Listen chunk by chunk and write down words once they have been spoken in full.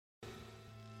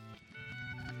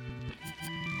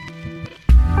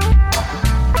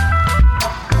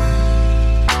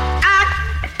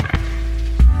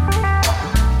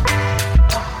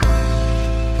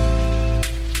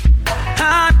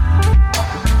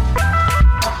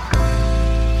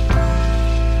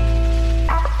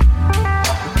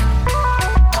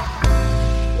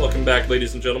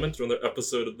ladies and gentlemen, to another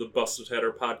episode of the Busted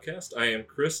Hatter podcast. I am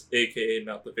Chris, aka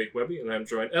Not the Fake Webby, and I'm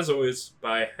joined, as always,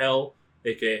 by Hal,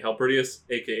 aka Halbertius,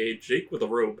 aka Jake with a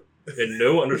robe and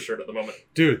no undershirt at the moment.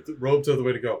 Dude, the robes are the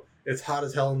way to go. It's hot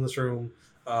as hell in this room.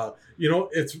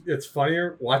 It's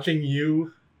funnier watching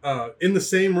you in the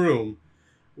same room,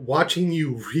 watching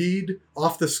you read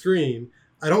off the screen.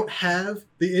 I don't have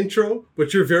the intro,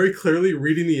 but you're very clearly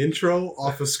reading the intro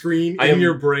off a screen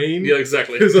your brain. Yeah,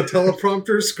 exactly. There's a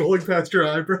teleprompter scrolling past your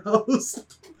eyebrows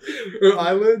or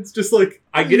eyelids, just like...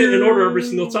 I get it in order every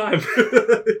single time.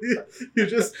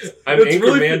 I'm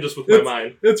Anchorman just with my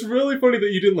mind. It's really funny that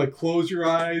you didn't like close your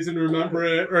eyes and remember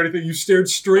it or anything. You stared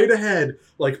straight ahead,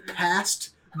 like past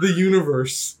the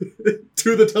universe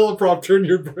to the teleprompter in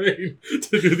your brain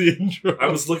to do the intro. I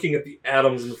was looking at the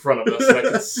atoms in front of us and I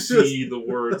could see the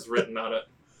words written on it.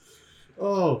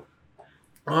 Oh,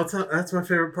 that's my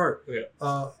favorite part. Yeah.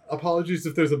 Apologies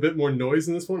if there's a bit more noise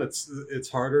in this one. It's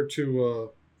harder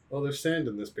to... there's sand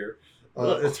in this beer.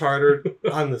 It's harder...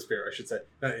 on this beer, I should say.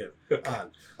 Not in.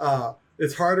 On.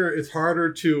 It's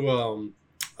harder to...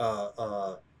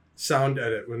 sound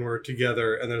edit when we're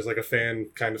together and there's like a fan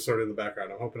kind of sort of in the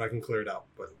background. I'm hoping I can clear it out.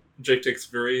 But Jake takes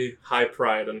very high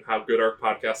pride in how good our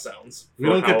podcast sounds. We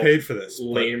don't get paid for this.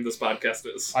 Lame this podcast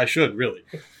is. I should, really.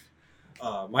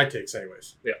 My takes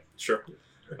anyways. Yeah, sure.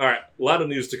 All right, a lot of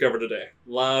news to cover today.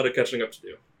 A lot of catching up to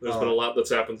do. There's been a lot that's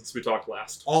happened since we talked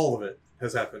last. All of it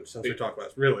has happened since we talked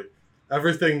last. Really.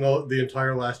 Everything the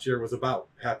entire last year was about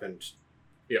happened.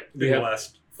 Yeah. We had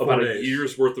last 4 about days. A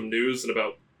year's worth of news in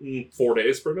about 4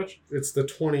 days, pretty much. It's the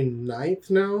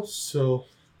 29th now, so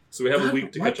we have a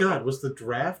week to catch up. My God, was the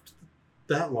draft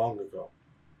that long ago?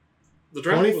 The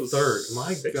draft 23rd. was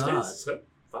My 6 God. days?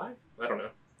 5? I don't know.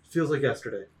 Feels like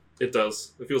yesterday. It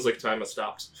does. It feels like time has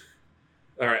stopped.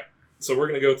 All right. So we're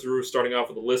going to go through, starting off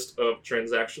with a list of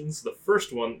transactions. The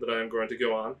first one that I am going to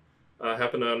go on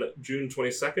happened on June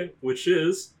 22nd, which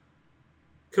is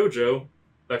Kojo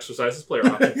exercises player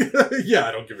option. Yeah,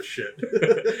 I don't give a shit.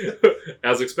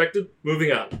 As expected,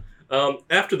 moving on.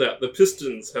 After that, the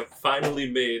Pistons have finally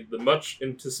made the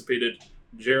much-anticipated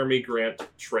Jeremy Grant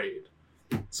trade.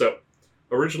 So,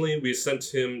 originally we sent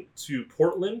him to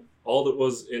Portland. All that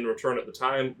was in return at the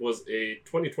time was a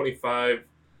 2025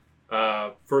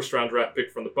 first-round draft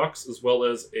pick from the Bucks, as well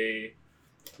as we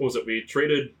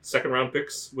traded second-round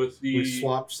picks with the... We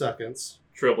swapped seconds.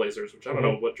 Trailblazers, which I don't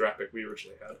know what draft pick we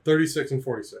originally had. 36 and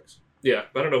 46. Yeah,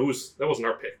 but I don't know that wasn't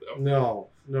our pick, though. No,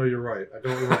 you're right. I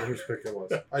don't remember whose pick it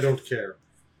was. I don't care.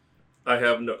 I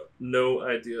have no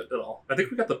idea at all. I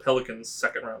think we got the Pelicans'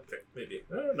 second round pick, maybe.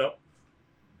 I don't know.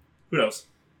 Who knows?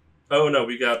 Oh, no,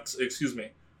 we got the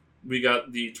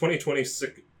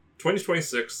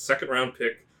 2026 second round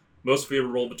pick, most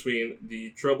favorable between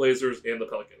the Trailblazers and the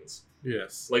Pelicans.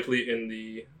 Yes. Likely in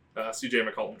the CJ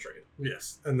McCollum trade.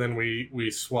 Yes. And then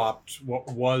we swapped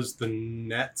what was the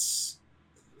Nets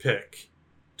pick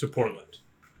to Portland,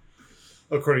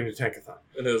 according to Tankathon.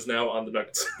 And it is now on the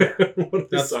Nuggets.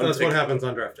 That's what happens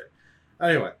on draft day.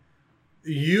 Anyway,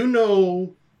 you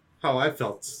know how I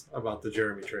felt about the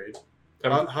Jeremy trade.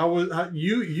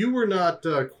 You were not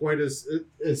quite as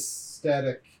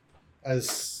ecstatic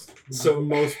as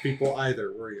most people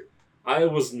either, were you? I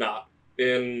was not.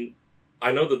 And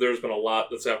I know that there's been a lot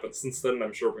that's happened since then, and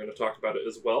I'm sure we're going to talk about it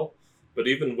as well. But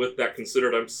even with that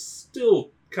considered, I'm still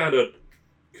kind of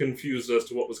confused as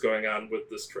to what was going on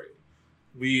with this trade.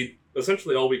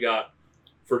 Essentially all we got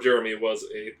for Jeremy was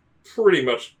a pretty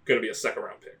much going to be a second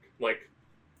round pick. Like,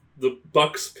 the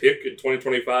Bucks pick in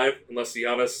 2025, unless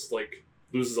Giannis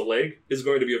loses a leg, is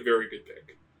going to be a very good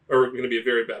pick. Or going to be a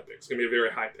very bad pick. It's going to be a very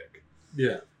high pick.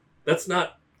 Yeah. That's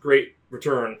not great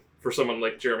return for someone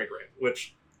like Jeremy Grant,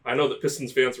 which I know that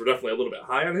Pistons fans were definitely a little bit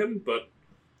high on him, but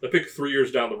the pick 3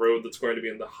 years down the road that's going to be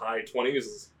in the high 20s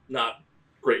is not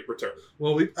great return.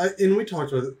 Well, we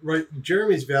talked about it, right?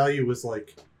 Jeremy's value was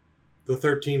like the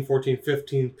 13, 14,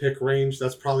 15 pick range.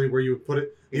 That's probably where you would put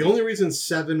it. The only reason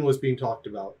 7 was being talked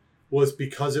about was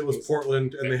because it was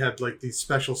Portland and they had these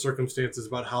special circumstances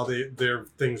about how their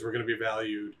things were going to be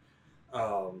valued.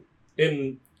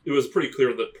 And it was pretty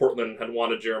clear that Portland had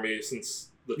wanted Jeremy since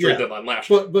the trade deadline last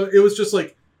year. But it was just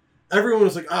everyone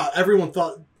was everyone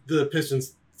thought the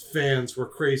Pistons fans were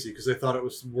crazy because they thought it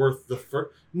was worth the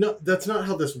first. No, that's not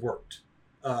how this worked.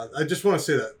 I just want to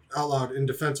say that out loud in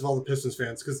defense of all the Pistons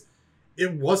fans, because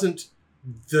it wasn't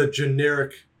the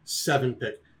generic 7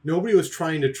 pick. Nobody was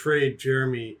trying to trade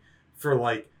Jeremy for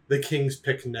the Kings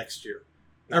pick next year.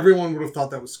 Everyone would have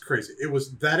thought that was crazy. It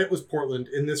was Portland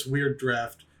in this weird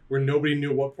draft where nobody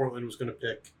knew what Portland was going to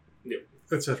pick,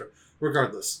 etc.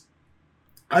 Regardless,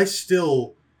 I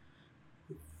still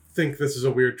think this is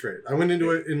a weird trade. I went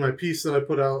into it in my piece that I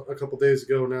put out a couple days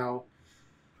ago now.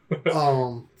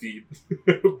 The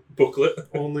booklet.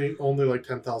 only like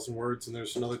 10,000 words, and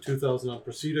there's another 2,000 on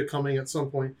Proceda coming at some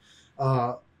point.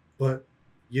 But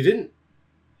you didn't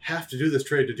have to do this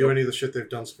trade to do any of the shit they've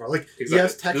done so far. Like, Exactly.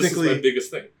 yes, technically, This is my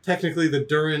biggest thing. Technically, the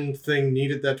Duran thing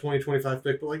needed that 2025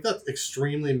 pick, but like that's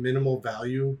extremely minimal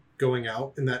value going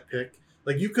out in that pick.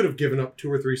 Like, you could have given up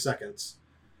 2 or 3 seconds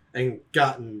and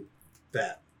gotten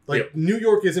that. Like, Yep. New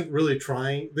York isn't really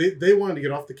trying. They wanted to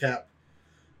get off the cap.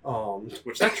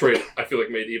 Which that trade, I feel like,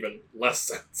 made even less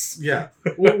sense. Yeah,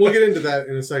 we'll get into that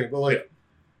in a second. But like,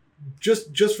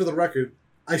 just for the record,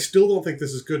 I still don't think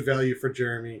this is good value for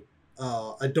Jeremy.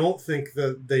 I don't think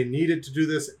that they needed to do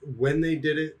this when they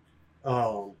did it.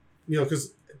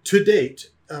 Because to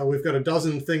date, we've got a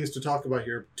dozen things to talk about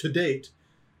here. To date,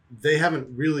 they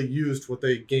haven't really used what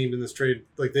they gained in this trade.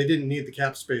 Like, they didn't need the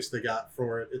cap space they got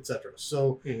for it, etc.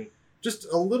 So, just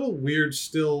a little weird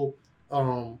still.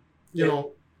 You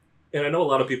know. And I know a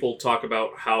lot of people talk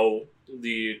about how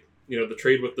the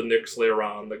trade with the Knicks later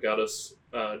on that got us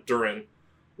Duran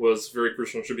was very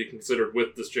crucial and should be considered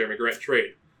with this Jeremy Grant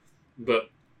trade. But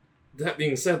that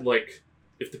being said, like,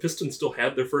 if the Pistons still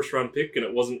had their first round pick and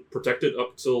it wasn't protected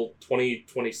up till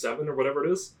 2027 or whatever it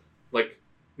is, like,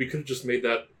 we could have just made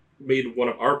one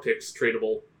of our picks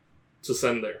tradable to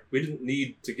send there. We didn't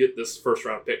need to get this first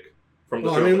round pick from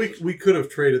the Well, I mean, we could have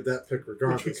traded that pick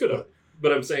regardless. Which we could have.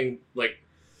 But I'm saying, like,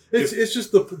 it's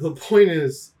just the point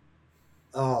is,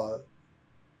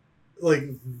 like,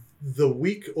 the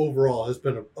week overall has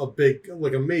been a big,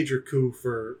 like, a major coup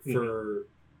for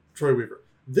Troy Weaver.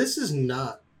 This is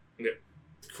not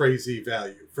crazy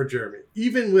value for Jeremy,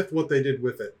 even with what they did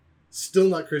with it. Still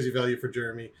not crazy value for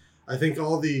Jeremy. I think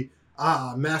all the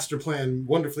master plan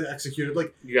wonderfully executed.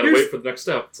 Like, you gotta wait for the next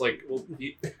step. It's like, well,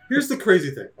 here's the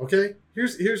crazy thing. Okay,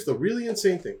 here's the really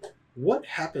insane thing. What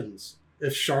happens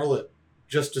if Charlotte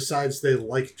just decides they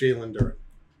like Jalen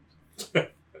Duren?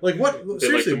 Like, what? They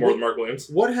seriously, liked him more than Mark Williams.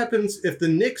 What happens if the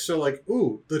Knicks are like,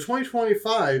 ooh, the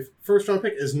 2025 first round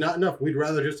pick is not enough. We'd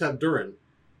rather just have Duren.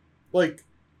 Like,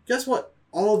 guess what?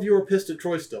 All of you are pissed at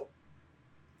Troy still.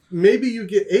 Maybe you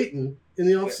get Ayton in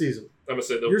the offseason. I'm gonna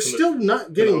say You're still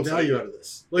not getting value out of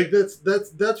this. Like, that's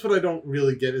what I don't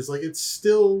really get. Is like, it's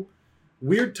still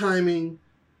weird timing,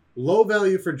 low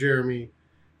value for Jeremy,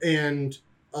 and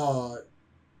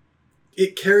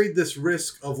it carried this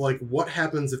risk of, like, what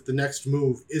happens if the next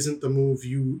move isn't the move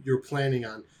you're planning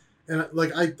on. And,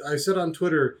 like, I said on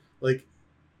Twitter, like,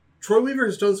 Troy Weaver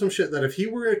has done some shit that if he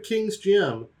were a Kings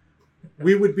GM,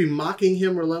 we would be mocking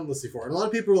him relentlessly for. And a lot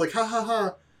of people are like, ha ha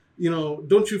ha,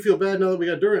 don't you feel bad now that we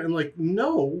got Duren? And, like,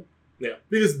 no. Yeah.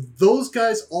 Because those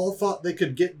guys all thought they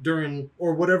could get Duren,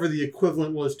 or whatever the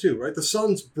equivalent was too, right? The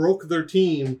Suns broke their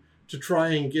team to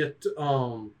try and get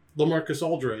LaMarcus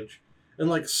Aldridge, and,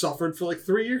 like, suffered for, like,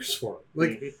 3 years for it.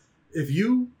 Like, if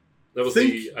you that was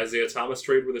the Isaiah Thomas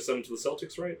trade where they sent him to the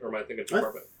Celtics, right? Or am I thinking too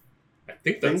far back? I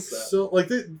think that's that. So.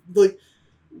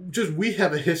 We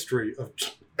have a history of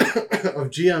of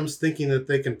GMs thinking that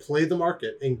they can play the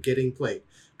market and getting played.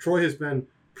 Troy has been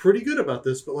pretty good about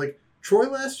this, but, like, Troy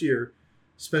last year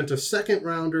spent a second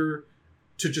rounder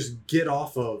to just get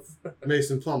off of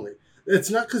Mason Plumlee. It's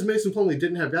not because Mason Plumlee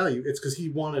didn't have value. It's because he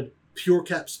wanted pure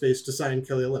cap space to sign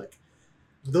Kelly Olynyk.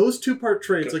 Those two-part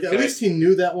trades, like, at least he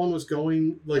knew that one was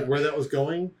going, like, where that was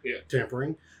going. Yeah.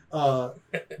 Tampering. But,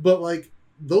 like,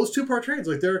 those two-part trades,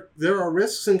 like, there are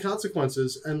risks and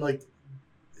consequences, and, like,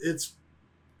 it's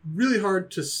really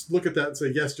hard to look at that and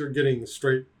say, yes, you're getting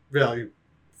straight value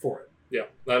for it. Yeah.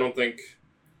 I don't think...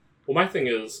 Well, my thing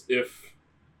is, if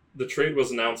the trade was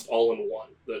announced all in one,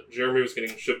 that Jeremy was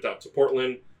getting shipped out to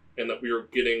Portland, and that we were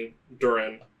getting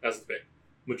Duren as the pick,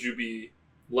 would you be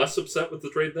less upset with the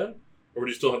trade then? Or would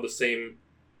you still have the same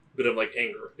bit of, like,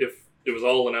 anger if it was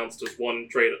all announced as one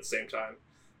trade at the same time,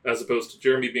 as opposed to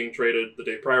Jeremy being traded the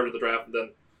day prior to the draft, and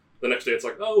then the next day it's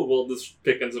like, oh, well, this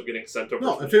pick ends up getting sent over.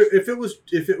 No, if it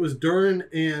was Duren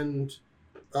and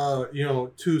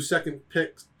 2 second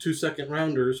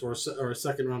rounders or a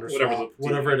second rounder swap,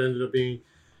 whatever it ended up being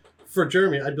for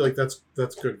Jeremy, I'd be like, that's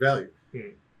good value.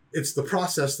 It's the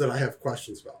process that I have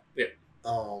questions about. Yeah.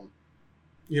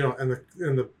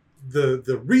 And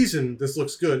the reason this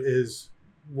looks good is,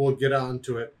 we'll get on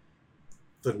to it,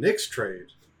 the Knicks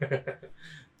trade.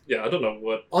 Yeah, I don't know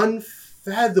what...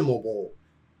 Unfathomable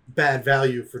bad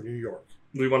value for New York.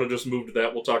 We want to just move to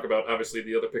that. We'll talk about, obviously,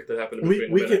 the other pick that happened in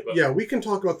between we can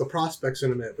talk about the prospects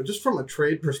in a minute, but just from a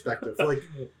trade perspective, like...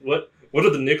 What are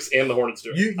the Knicks and the Hornets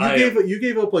doing? You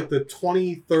gave up, like, the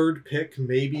 23rd pick,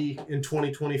 maybe, in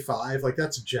 2025. Like,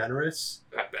 that's generous.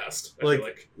 At best.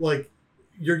 Like,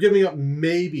 you're giving up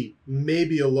maybe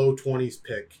a low 20s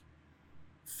pick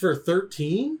for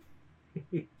 13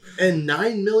 and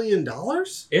 $9 million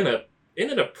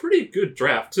in a pretty good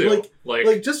draft too.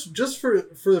 Like just for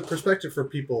the perspective for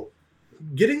people,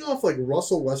 getting off like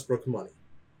Russell Westbrook money,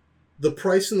 the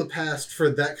price in the past for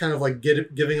that kind of like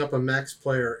giving up a max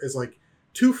player is like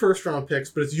 2 first-round picks,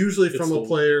 but it's usually from a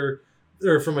player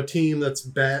or from a team that's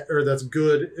bad or that's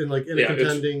good and like in a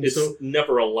contending. It's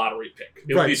never a lottery pick.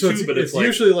 It right, would be so 2, but it's like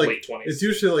usually like late 20s. It's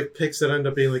usually like picks that end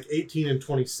up being like 18 and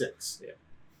 26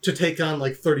 to take on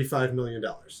like $35 million.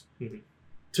 Mm-hmm.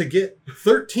 To get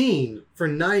 13 for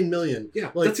 $9 million. Yeah,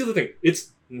 like, that's the other thing.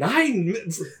 It's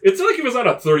It's not like he was on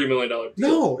a $30 million deal.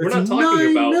 No, we're not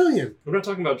talking $9 million. We're not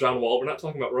talking about John Wall. We're not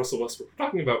talking about Russell Westbrook. We're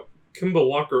talking about Kemba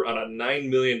Walker on a $9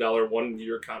 million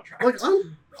 1-year contract. Like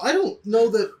I don't know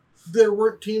that there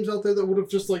weren't teams out there that would have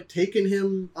just like taken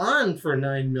him on for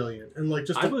 $9 million and like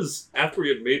just. I was after we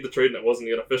had made the trade and it wasn't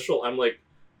yet official. I'm like,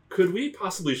 could we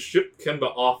possibly ship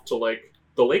Kemba off to like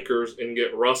the Lakers and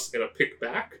get Russ in a pick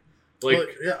back?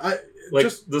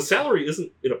 The salary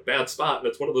isn't in a bad spot, and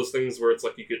it's one of those things where it's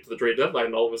like you get to the trade deadline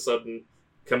and all of a sudden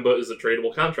Kemba is a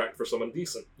tradable contract for someone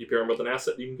decent. You pair him with an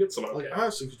asset, you can get someone okay.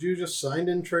 Honestly, could you just sign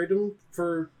and trade him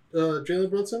for Jalen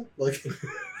Brunson? Like,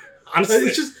 honestly,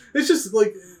 it's just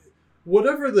like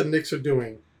whatever the Knicks are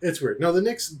doing. It's weird. Now the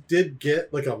Knicks did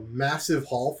get like a massive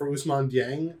haul for Ousmane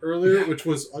Dieng earlier, which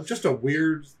was just a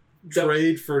weird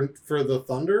trade for the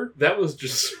Thunder. That was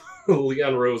just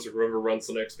Leon Rose, or whoever runs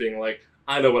the Knicks, being like,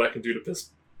 I know what I can do to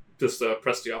piss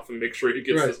Presti off and make sure he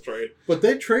gets this trade. But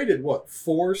they traded,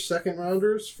 4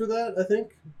 second-rounders for that, I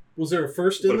think? Was there a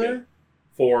first in there?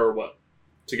 For what?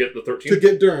 To get the 13th? To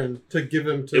get Duren, to give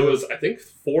him to... It was, I think,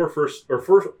 4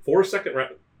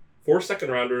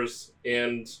 second-rounders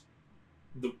and...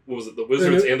 The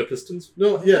Wizards and the Pistons?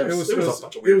 No, yeah, it was a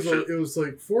bunch of weird shit. It was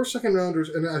like 4 second-rounders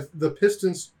and the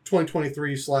Pistons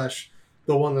 2023 /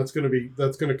 the one that's going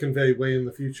to convey way in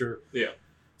the future. Yeah.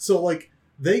 So, like,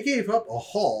 they gave up a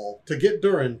haul to get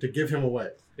Duren to give him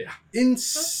away. Yeah.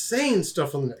 Insane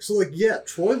stuff on the Knicks. So, like, yeah,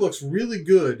 Troy looks really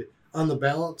good on the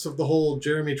balance of the whole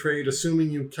Jeremy trade, assuming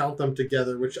you count them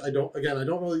together, which I don't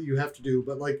know that you have to do,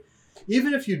 but, like,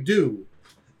 even if you do,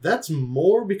 that's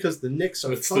more because the Knicks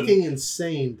are fucking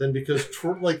insane than because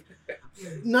Troy, like,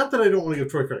 not that I don't want to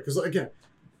give Troy credit, because, again,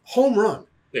 home run.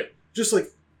 Yeah. Just, like,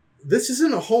 this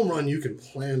isn't a home run you can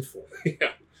plan for.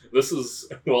 Yeah. This is,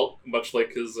 much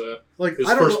like his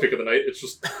first pick of the night. It's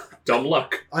just dumb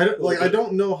luck. I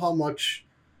don't know how much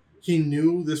he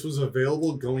knew this was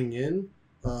available going in.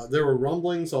 There were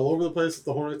rumblings all over the place that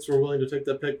the Hornets were willing to take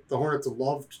that pick. The Hornets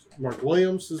loved Mark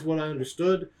Williams, is what I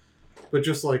understood. But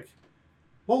just like,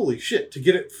 holy shit, to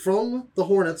get it from the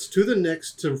Hornets to the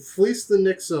Knicks, to fleece the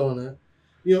Knicks on it.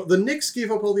 You know, the Knicks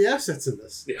gave up all the assets in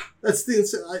this. Yeah. That's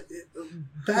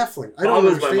baffling. I don't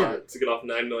understand my mind to get off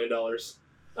 $9 million.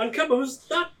 On Kemba, who's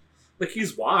not, like,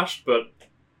 he's washed, but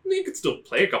he could still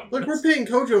play a couple minutes. We're paying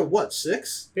Kojo,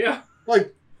 6? Yeah.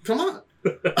 Like, come on.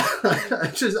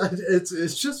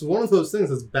 It's just one of those things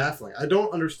that's baffling. I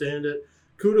don't understand it.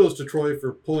 Kudos to Troy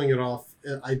for pulling it off.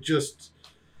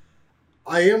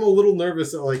 I am a little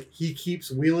nervous that, like, he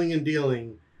keeps wheeling and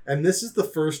dealing, and this is the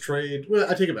first trade. Well,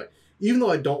 I take it back. Even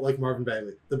though I don't like Marvin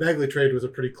Bagley, the Bagley trade was a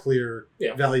pretty clear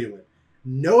value in.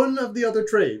 None of the other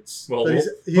trades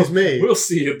he's made. We'll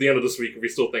see at the end of this week if we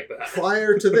still think that.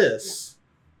 Prior to this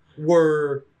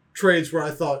were trades where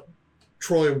I thought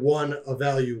Troy won a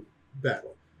value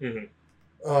battle. Mm-hmm.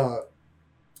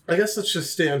 I guess let's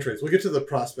just stay on trades. We'll get to the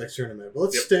prospects here in a minute, but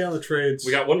let's stay on the trades.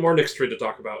 We got one more Knicks trade to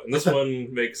talk about, and this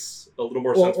one makes a little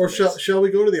more sense. Or shall we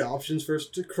go to the options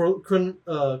first?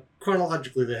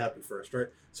 Chronologically, they happen first, right?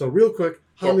 So real quick,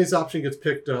 Hami's option gets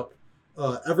picked up.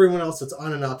 Everyone else that's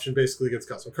on an option basically gets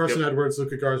cut. So Carson Edwards,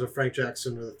 Luka Garza, Frank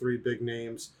Jackson are the 3 big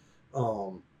names.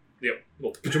 Jamarco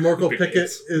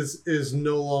Pickett is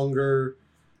no longer...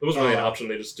 It wasn't really an option.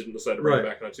 They just didn't decide to bring him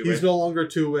back on a 2-way. He's no longer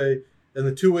 2-way. And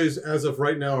the 2-ways as of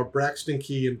right now are Braxton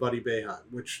Key and Buddy Boeheim,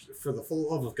 which, for the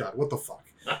love of God, what the fuck?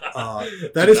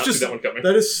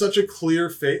 That is such a clear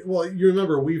fate. Well, you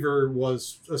remember Weaver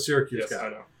was a Syracuse guy. I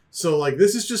know. So, like,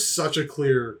 this is just such a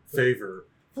clear favor.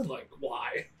 Like,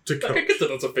 why? To coach. I get that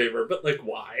it's a favor, but, like,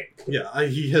 why? Yeah,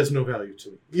 he has no value to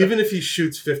me. Even if he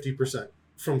shoots 50%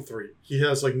 from 3, he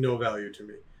has, like, no value to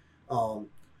me.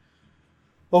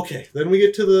 Okay, then we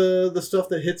get to the stuff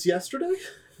that hits yesterday?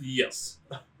 Yes.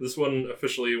 This one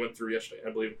officially went through yesterday, I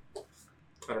believe.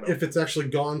 I don't know. If it's actually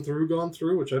gone through,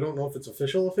 which I don't know if it's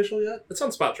official yet. It's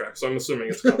on Spot Track, so I'm assuming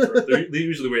it's gone through. They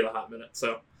usually wait a hot minute,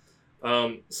 so...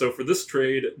 So for this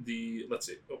trade, let's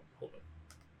see. Oh, hold on.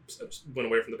 went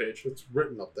away from the page. It's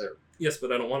written up there. Yes,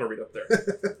 but I don't want to read up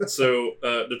there. So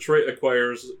Detroit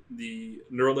acquires the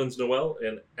Nerlens Noel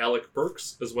and Alec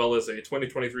Burks, as well as a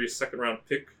 2023 second-round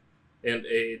pick and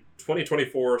a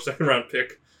 2024 second-round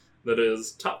pick that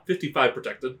is top 55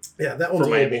 protected. Yeah, that one's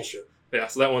for a little Miami. bullshit. Yeah,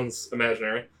 so that one's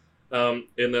imaginary. And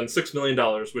then $6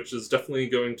 million, which is definitely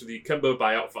going to the Kemba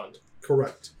buyout fund.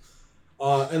 Correct.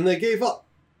 And they gave up.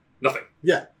 Nothing.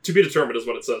 Yeah. To be determined is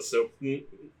what it says. So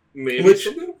maybe Which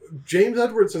something? James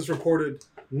Edwards has reported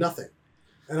nothing.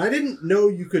 And I didn't know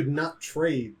you could not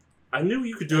trade. I knew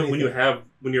you could do it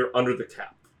when you're under the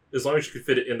cap, as long as you could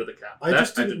fit it into the cap. I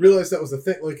just didn't realize that was the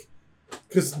thing. Like,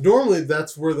 because normally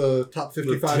that's where the top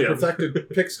 55 protected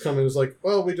picks come in. It's like,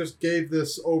 well, we just gave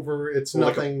this over. It's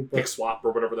nothing. Like a pick swap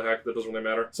or whatever the heck. That doesn't really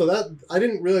matter. So that I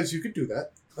didn't realize you could do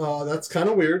that. That's kind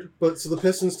of weird. But so the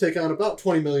Pistons take on about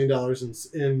 $20 million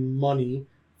in money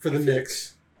for the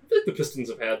Knicks. I think the Pistons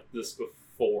have had this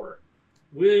before.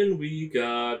 When we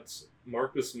got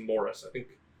Marcus Morris, I think,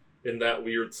 in that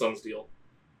weird Suns deal.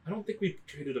 I don't think we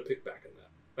traded a pick back in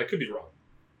that. I could be wrong.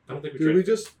 I don't think we Did traded. we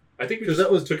just? I think we Because just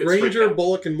that was took it straight Granger, down.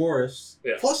 Bullock, and Morris.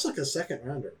 Yeah. Plus like a second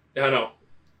rounder. Yeah, I know.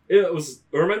 It was,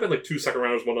 or it might have been like 2 second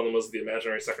rounders. One of them was the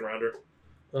imaginary second rounder.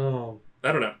 Oh.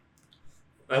 I don't know.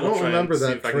 I will don't try and remember see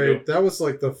that if I can trade. go- That was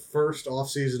like the first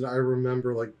offseason I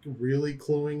remember like really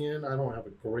cluing in. I don't have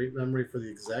a great memory for the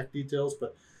exact details,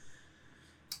 but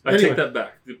I Anyway. take that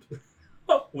back.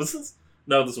 Oh, was this?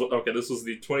 No, this was okay. This was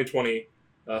the 2020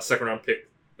 second round pick.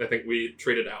 I think we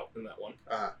traded out in that one.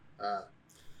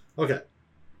 okay.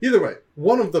 Either way,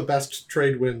 one of the best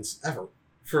trade wins ever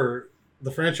for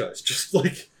the franchise. Just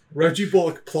like Reggie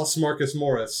Bullock plus Marcus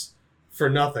Morris for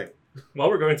nothing. While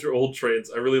we're going through old trades,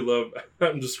 I really love.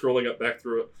 I'm just scrolling up back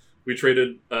through it. We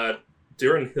traded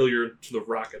Darren Hilliard to the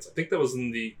Rockets. I think that was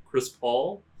in the Chris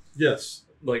Paul Yes.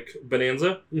 like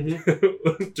bonanza.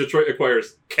 Mm-hmm. Detroit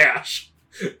acquires cash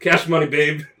money,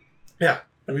 babe. Yeah.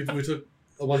 We took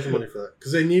a bunch of money for that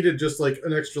because they needed just like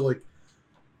an extra like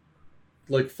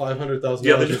 $500,000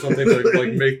 Yeah, or something to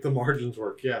like make the margins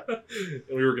work. Yeah. And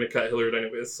we were going to cut Hilliard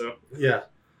anyways. So Yeah.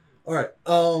 All right.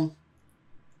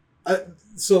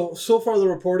 So far the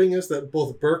reporting is that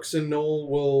both Burks and Noel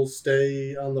will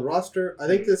stay on the roster. I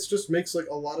think this just makes like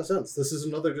a lot of sense. This is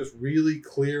another just really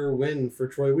clear win for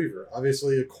Troy Weaver.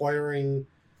 Obviously acquiring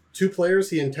 2 players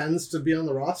he intends to be on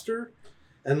the roster,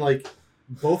 and like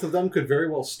both of them could very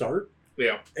well start.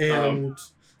 yeah. And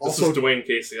This also, is Dwayne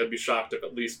Casey. I'd be shocked if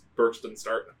at least Burks didn't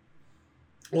start.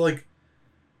 well, like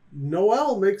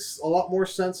Noel makes a lot more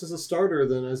sense as a starter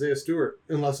than Isaiah Stewart,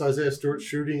 unless Isaiah Stewart's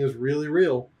shooting is really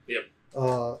real. Yep.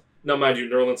 Now, mind you,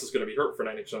 Nerlens is going to be hurt for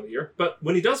 90% of the year, but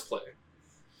when he does play,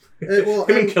 well,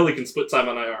 him and Kelly can split time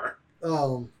on IR.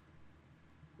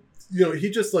 He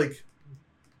just like,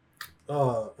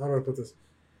 how do I put this?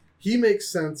 He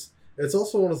makes sense. It's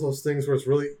also one of those things where it's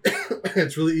really,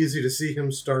 it's really easy to see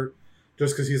him start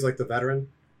just because he's like the veteran.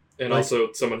 And Like-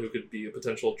 also someone who could be a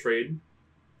potential trade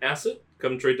asset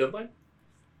come trade deadline.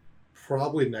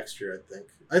 Probably next year, I think.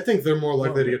 I think they're more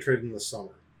likely to get traded in the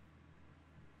summer.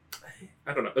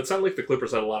 I don't know. It sounded like the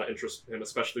Clippers had a lot of interest in him,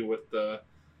 especially with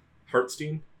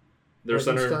Hartenstein. Their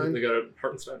center, Hartenstein? they got a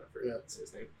Hartenstein, I forget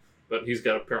his name. But he's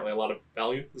got apparently a lot of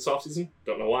value this offseason.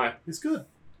 Don't know why. He's good.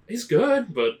 He's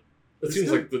good, but it He's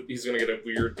seems good. like he's going to get a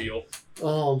weird deal.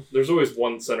 Um, There's always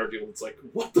one center deal that's like,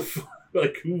 what the fuck?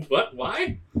 Like, who, what, why?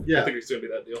 I yeah. think it's going to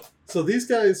be that deal. So these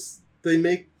guys, they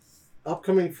make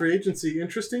upcoming free agency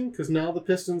interesting because now the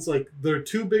Pistons, like their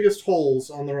 2 biggest holes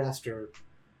on the roster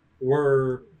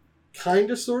were kind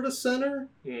of sort of center.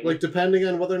 Mhm. Like depending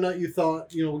on whether or not you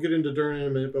thought, we'll get into Duren in a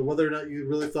minute, but whether or not you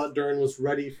really thought Duren was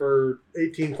ready for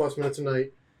 18 plus minutes a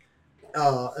night,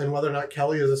 and whether or not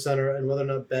Kelly is a center and whether or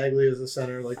not Bagley is a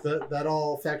center, like that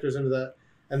all factors into that.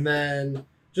 And then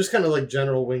just kind of like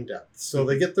general wing depth. So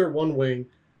they get their 1 wing.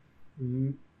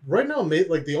 Right now,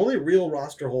 like the only real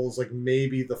roster hole is like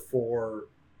maybe the 4,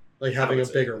 like having a would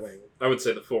say- bigger wing. I would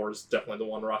say the 4 is definitely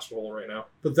the one roster hole right now.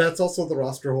 But that's also the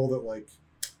roster hole that like,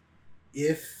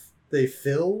 if they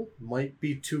fill, might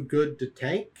be too good to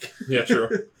tank. Yeah, true.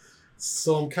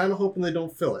 So I'm kind of hoping they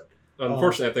don't fill it.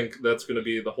 Unfortunately, I think that's going to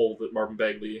be the hole that Marvin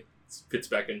Bagley fits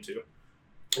back into.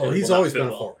 Oh, It he's will not always fit been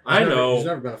a well. 4. I know. He's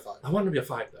never been a 5. I want him to be a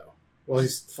 5, though. Well,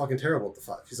 he's fucking terrible at the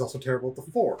 5. He's also terrible at the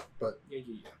 4. But Yeah.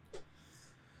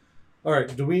 all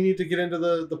right, do we need to get into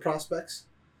the prospects?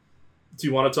 Do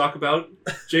you want to talk about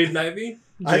Jaden Ivey,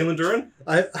 Jalen Duren?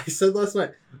 I said last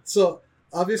night. So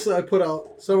obviously, I put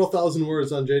out several thousand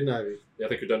words on Jaden Ivey. Yeah, I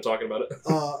think you're done talking about it.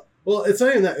 Well, it's not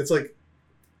even that. It's like,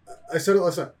 I said it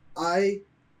last night.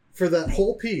 For that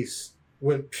whole piece,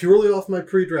 went purely off my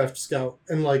pre-draft scout.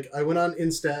 And, like, I went on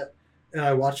Instat and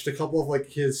I watched a couple of like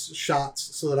his shots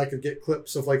so that I could get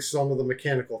clips of like some of the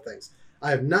mechanical things.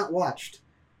 I have not watched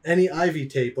any Ivy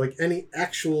tape, like any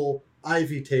actual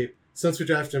Ivy tape, since we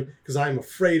drafted him, because I'm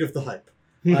afraid of the hype.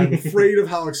 I'm afraid of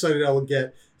how excited I will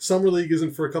get. Summer League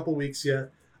isn't for a couple weeks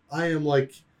yet. I am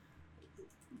like,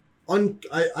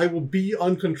 I will be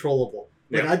uncontrollable.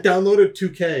 Like I downloaded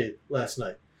 2K last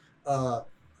night.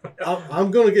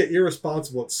 I'm going to get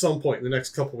irresponsible at some point in the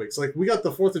next couple weeks. Like, we got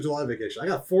the 4th of July vacation. I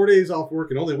got 4 days off work,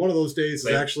 and only one of those days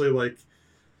is actually, like,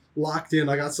 locked in.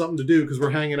 I got something to do because we're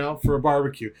hanging out for a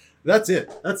barbecue. That's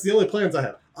it. That's the only plans I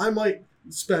have. I might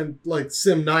spend, like,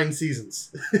 sim 9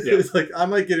 seasons. Yeah. It's like, I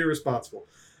might get irresponsible.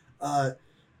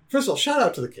 First of all, shout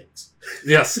out to the Kings.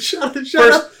 Yes.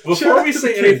 Before we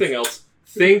say anything else,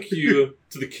 thank you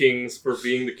to the Kings for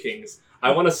being the Kings.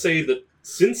 I want to say that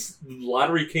since the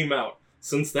lottery came out,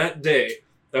 since that day,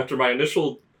 after my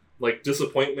initial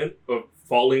disappointment of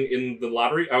falling in the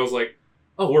lottery, I was like,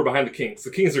 "Oh, we're behind the Kings.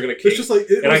 The Kings are going to king." It's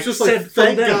just like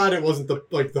thank God it wasn't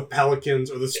the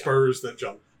Pelicans or the Spurs that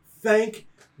jumped. Thank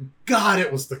God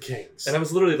it was the Kings. And I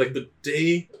was literally like the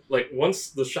day, once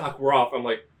the shock wore off, I'm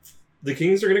like, the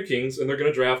Kings are going to Kings and they're going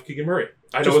to draft Keegan Murray.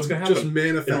 I know what's going to happen. Just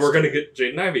manifest. And we're going to get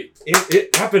Jaden Ivey.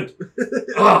 It happened.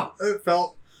 It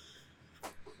felt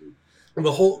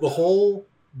the whole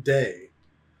day.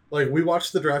 Like, we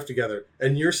watched the draft together,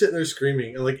 and you're sitting there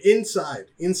screaming, and,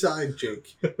 inside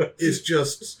Jake is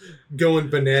just going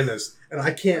bananas, and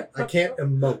I can't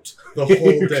emote the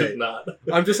whole day. Not.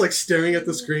 I'm just, staring at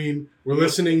the screen. We're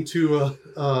listening to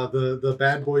the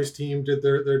Bad Boys team did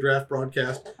their draft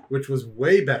broadcast, which was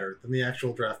way better than the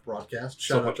actual draft broadcast.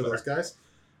 Shout out to those guys.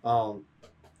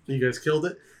 You guys killed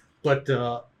it. But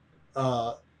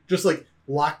just,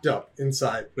 locked up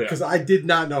inside, because I did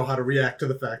not know how to react to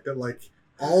the fact that,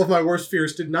 all of my worst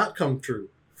fears did not come true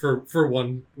for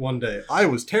one day. I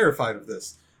was terrified of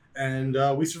this. And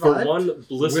we survived. For one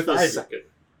blissful second,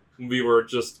 we were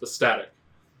just ecstatic.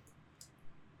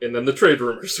 And then the trade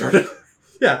rumors started.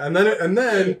 Yeah, and then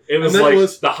it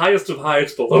was the highest of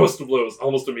highs, the lowest of lows,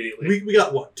 almost immediately. We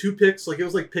got, what, 2 picks? It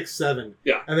was pick 7.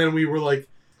 Yeah. And then we were like,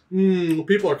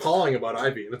 people are calling about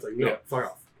Ivy. And it's like, no, fuck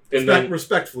off. And then,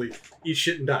 respectfully, eat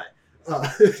shit and die.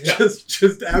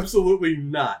 Just absolutely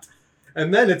not.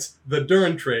 And then it's the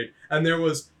Duren trade. And there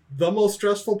was the most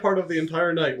stressful part of the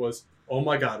entire night was, oh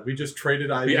my God, we just traded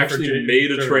Ivy. We actually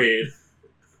made a trade.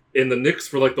 And the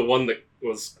Knicks were the one that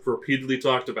was repeatedly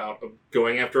talked about of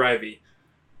going after Ivy.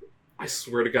 I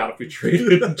swear to God, if we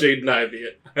traded Jaden Ivey,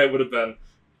 I would have been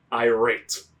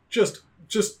irate. Just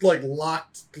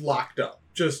locked up.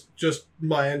 Just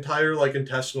my entire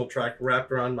intestinal tract wrapped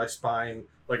around my spine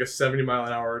like a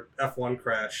 70-mile-an-hour F1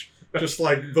 crash. Just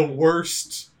the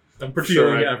worst. I'm pretty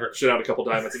sure I shit out a couple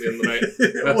diamonds at the end of the night.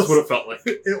 That's what it felt like.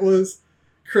 It was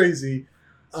crazy.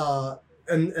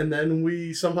 And then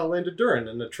we somehow landed Duren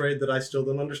in a trade that I still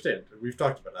don't understand. We've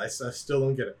talked about it. I still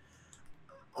don't get it.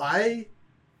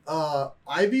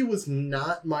 Ivy was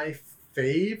not my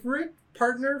favorite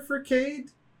partner for Cade.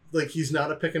 He's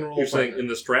not a pick and roll You're partner. saying in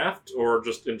this draft or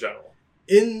just in general?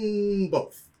 In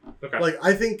both. Okay.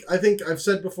 I think I've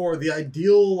said before, the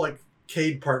ideal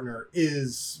Cade partner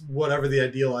is whatever the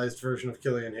idealized version of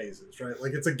Killian Hayes is, right?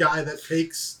 It's a guy that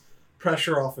takes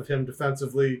pressure off of him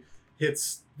defensively,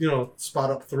 hits,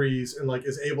 spot up threes, and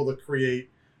is able to create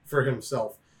for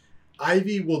himself.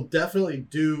 Ivy will definitely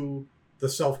do the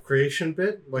self-creation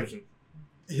bit.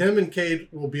 Him and Cade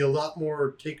will be a lot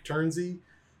more take-turnsy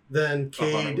than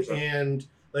Cade 100%. And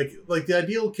the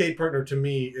ideal Cade partner to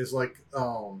me is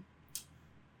oh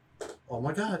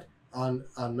my God, on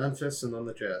Memphis and on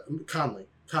the Jazz, Conley.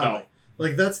 Oh.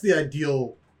 That's the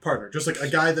ideal partner, just a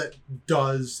guy that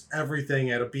does everything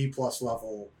at a B+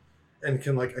 level and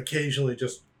can occasionally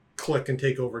just click and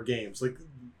take over games.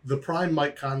 The prime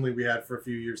Mike Conley we had for a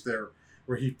few years there,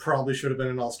 where he probably should have been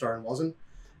an all-star and wasn't,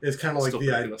 is kind of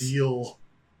the ideal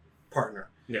partner.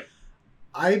 Yeah.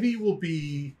 Ivy will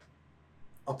be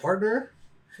a partner,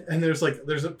 and there's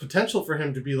a potential for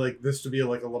him to be this to be a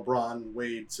LeBron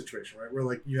Wade situation, right?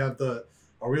 Where you have a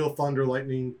real Thunder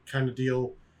Lightning kind of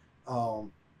deal,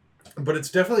 but it's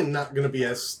definitely not going to be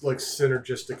as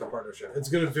synergistic a partnership. It's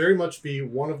going to very much be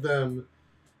one of them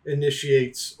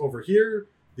initiates over here,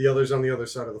 the other's on the other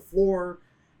side of the floor,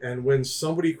 and when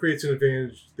somebody creates an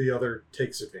advantage, the other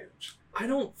takes advantage. I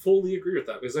don't fully agree with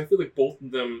that because I feel like both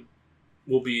of them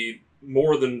will be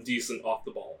more than decent off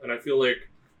the ball, and I feel like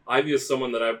Ivy is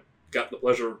someone that I've got the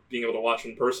pleasure of being able to watch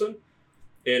in person,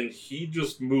 and he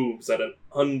just moves at an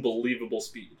unbelievable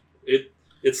speed.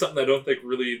 It's something I don't think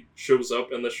really shows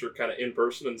up unless you're kind of in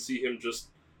person and see him just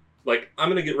Like, I'm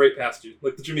going to get right past you.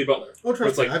 Like the Jimmy Butler. Oh,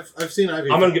 trust me. I've seen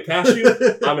Ivy. I'm going to get past you.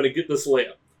 I'm going to get this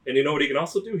layup. And you know what he can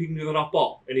also do? He can do that off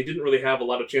ball. And he didn't really have a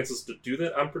lot of chances to do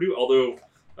that on Purdue, although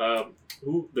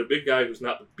their big guy, who's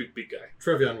not the big guy.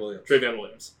 Trevion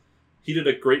Williams. He did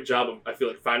a great job of, I feel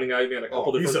like, finding Ivy on a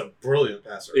couple different... He's a brilliant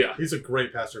passer. Yeah. He's a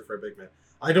great passer for a big man.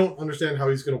 I don't understand how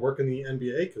he's going to work in the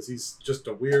NBA because he's just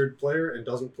a weird player and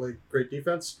doesn't play great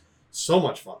defense. So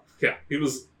much fun. Yeah, he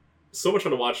was so much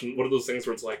fun to watch. And one of those things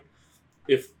where it's like,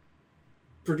 if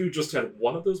Purdue just had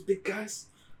one of those big guys,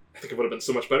 I think it would have been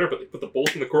so much better. But they put the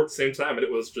both in the court at the same time, and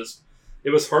it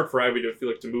was hard for Ivy to feel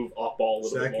like to move off ball a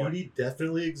little bit more. Zach Edey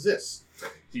definitely exists.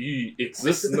 He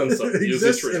exists and then some. He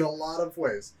exists in a lot of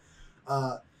ways.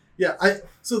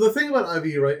 So the thing about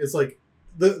Ivy, right, is like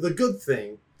the good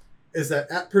thing is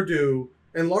that at Purdue,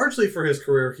 and largely for his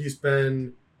career, he's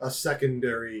been a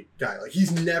secondary guy. Like,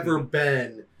 he's never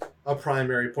been a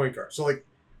primary point guard. So, like,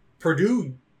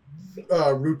 Purdue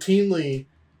routinely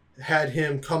had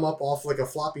him come up off, like, a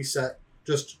floppy set,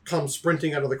 just come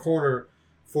sprinting out of the corner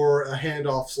for a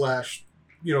handoff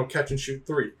 / catch and shoot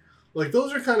three. Like,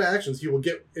 those are kind of actions he will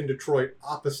get in Detroit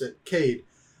opposite Cade.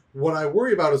 What I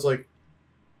worry about is, like,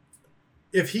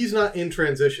 if he's not in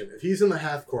transition, if he's in the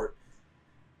half court,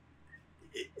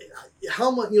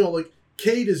 how much,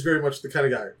 Cade is very much the kind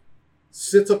of guy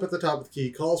sits up at the top of the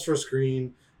key, calls for a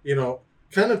screen,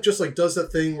 kind of just like does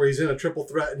that thing where he's in a triple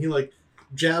threat and he like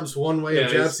jabs one way and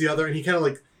jabs the other, and he kind of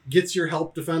like gets your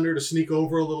help defender to sneak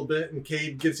over a little bit, and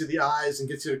Cade gives you the eyes and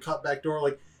gets you to cut back door.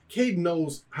 Like, Cade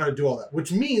knows how to do all that,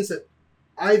 which means that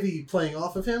Ivy playing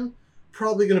off of him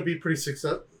probably going to be pretty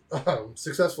successful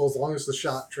as long as the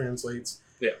shot translates.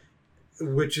 Yeah.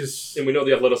 Which is... And we know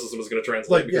the athleticism is going to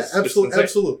translate. Like, yeah,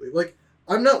 absolutely. Like,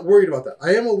 I'm not worried about that.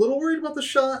 I am a little worried about the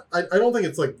shot. I don't think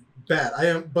it's, like, bad. I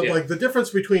am, but, like, the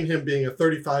difference between him being a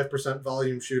 35%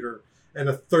 volume shooter and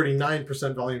a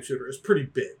 39% volume shooter is pretty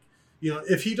big.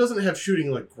 If he doesn't have shooting,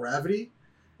 like, gravity,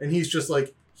 and he's just,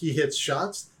 like, he hits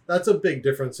shots, that's a big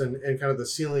difference in kind of the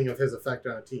ceiling of his effect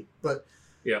on a team. But...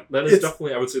 Yeah, that is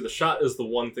definitely, I would say the shot is the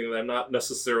one thing that I'm not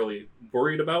necessarily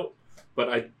worried about, but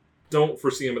I don't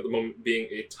foresee him at the moment being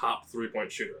a top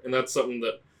 3-point shooter. And that's something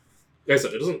that, like I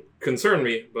said, it doesn't concern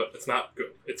me, but it's not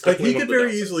good. It's like, he could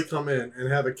very easily come in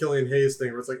and have a Killian Hayes thing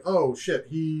where it's like, oh shit,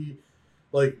 the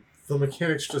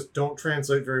mechanics just don't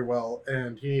translate very well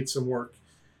and he needs some work.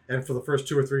 And for the first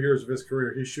 2 or 3 years of his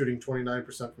career, he's shooting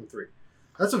 29% from three.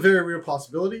 That's a very real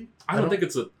possibility. I don't think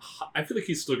I feel like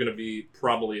he's still going to be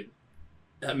probably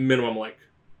at minimum like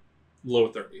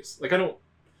low 30s. Like, I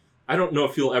don't know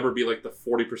if he'll ever be like the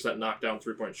 40% knockdown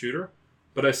 3-point shooter,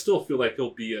 but I still feel like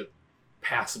he'll be a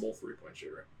passable 3-point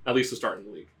shooter, at least to start in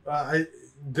the league.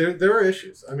 There are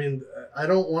issues. I mean, I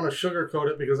don't want to sugarcoat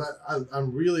it because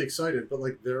I'm really excited, but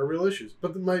like, there are real issues.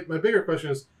 But my bigger question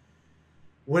is,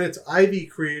 when it's Ivy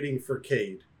creating for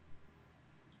Cade,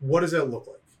 what does that look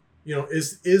like?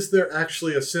 Is there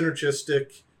actually a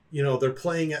synergistic, they're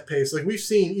playing at pace? Like, we've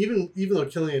seen, even though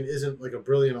Killian isn't like a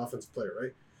brilliant offensive player,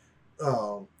 right?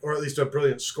 Or at least a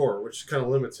brilliant scorer, which kind of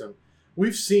limits him.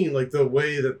 We've seen like the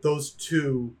way that those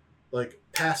two like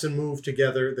pass and move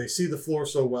together. They see the floor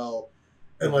so well,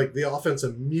 and like the offense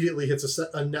immediately hits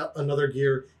another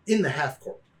gear in the half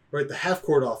court, right? The half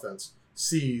court offense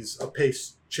sees a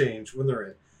pace change when they're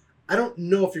in. I don't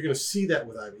know if you're going to see that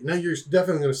with Ivy. Now you're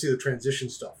definitely going to see the transition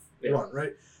stuff run,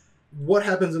 right? What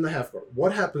happens in the half court?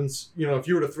 What happens, if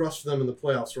you were to thrust them in the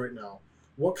playoffs right now,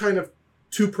 what kind of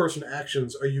two-person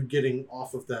actions are you getting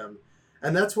off of them?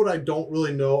 And that's what I don't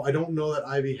really know. I don't know that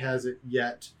Ivy has it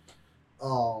yet.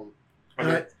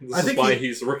 This is why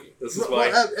he's a rookie. This is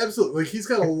why. Absolutely. Like, he's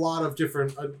got a lot of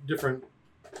different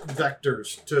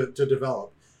vectors to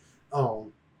develop.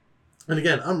 And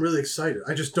again, I'm really excited.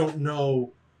 I just don't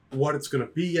know what it's going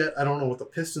to be yet. I don't know what the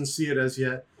Pistons see it as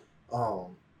yet.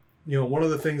 One of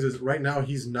the things is right now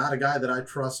he's not a guy that I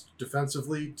trust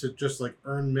defensively to just like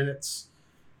earn minutes.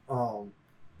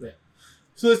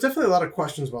 So there's definitely a lot of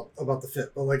questions about the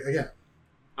fit. But like, again,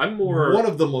 I'm more one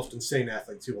of the most insane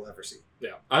athletes you will ever see.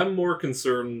 Yeah, I'm more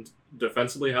concerned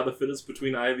defensively how the fit is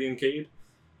between Ivy and Cade.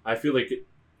 I feel like it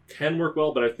can work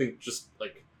well, but I think just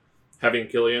like having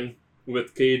Killian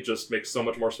with Cade just makes so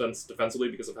much more sense defensively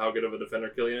because of how good of a defender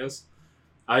Killian is.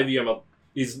 Ivy,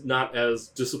 he's not as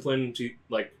disciplined.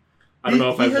 I don't know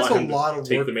if I want him to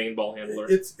take the main ball handler.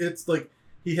 It's like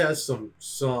he has some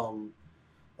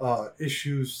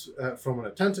issues from an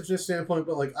attentiveness standpoint,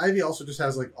 but like Ivy also just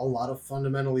has like a lot of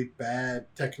fundamentally bad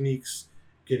techniques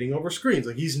getting over screens.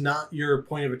 Like, he's not your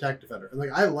point of attack defender. And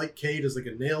like, I like Cade as like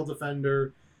a nail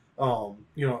defender,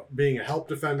 being a help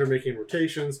defender, making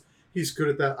rotations. He's good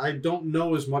at that. I don't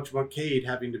know as much about Cade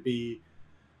having to be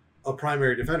a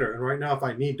primary defender. And right now, if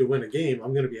I need to win a game,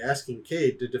 I'm going to be asking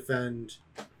Cade to defend,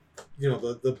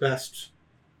 the best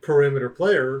perimeter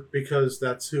player because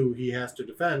that's who he has to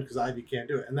defend because Ivy can't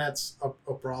do it. And that's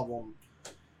a problem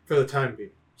for the time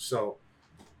being. So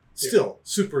still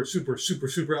super, super, super,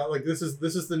 super out. Like this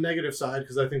is the negative side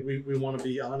because I think we want to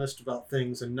be honest about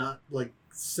things and not like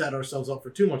set ourselves up for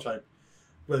too much hype.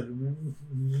 But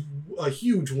a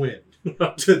huge win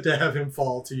to have him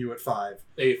fall to you at 5.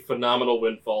 A phenomenal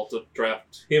windfall to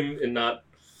draft him and not.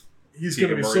 He's going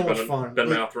to be so much fun. Ben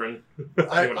Mathurin.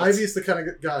 Ivy's the kind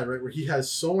of guy, right, where he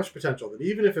has so much potential that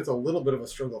even if it's a little bit of a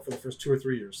struggle for the first 2 or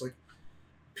 3 years, like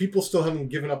people still haven't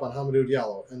given up on Hamidou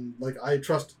Diallo, and like I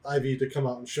trust Ivy to come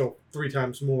out and show 3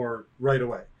 times more right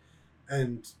away,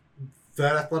 and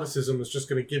that athleticism is just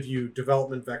going to give you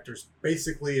development vectors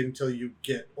basically until you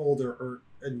get old or hurt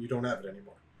and you don't have it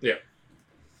anymore. Yeah.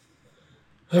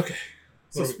 Okay.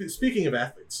 So speaking of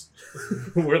athletes,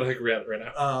 where the heck are we at right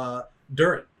now?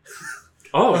 Duren.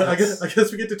 Oh, I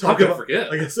guess we get to talk about.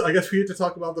 Forget? I guess we get to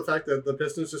talk about the fact that the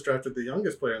Pistons just drafted the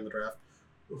youngest player in the draft,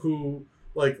 who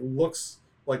like looks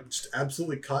like just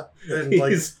absolutely cut and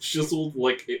like he's chiseled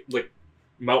like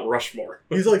Mount Rushmore.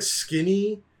 He's like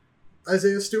skinny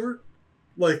Isaiah Stewart.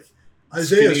 Like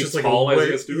Isaiah's just like tall way,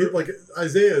 Isaiah Stewart. Like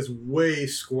Isaiah is way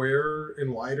squarer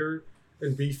and wider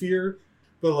and beefier,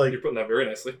 but like you're putting that very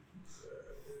nicely.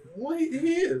 Well, he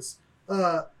is.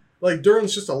 Like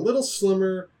Duren's just a little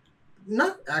slimmer,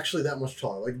 not actually that much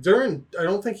taller. Like Duren, I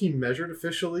don't think he measured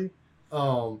officially.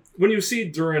 When you see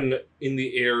Duren in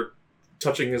the air,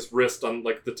 touching his wrist on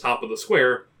like the top of the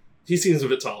square, he seems a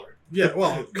bit taller. Yeah,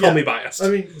 well, call me biased. I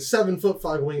mean, 7'5"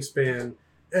 wingspan,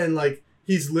 and like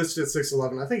he's listed at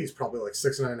 6'11". I think he's probably like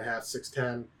 6'9.5",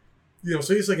 6'10".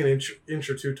 So he's like an inch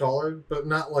or two taller, but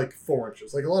not like 4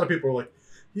 inches. Like a lot of people are like,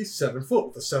 he's 7 foot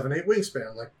with a 7'8"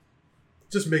 wingspan. Like,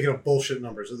 just making up bullshit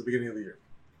numbers at the beginning of the year.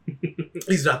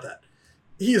 He's not that.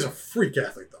 He is a freak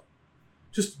athlete, though.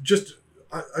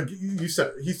 You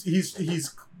said it.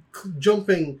 He's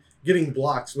jumping, getting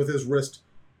blocks with his wrist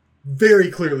very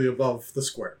clearly above the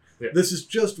square. Yeah. This is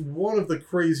just one of the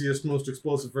craziest, most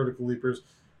explosive vertical leapers.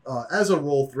 As a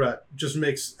role threat, just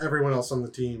makes everyone else on the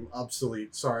team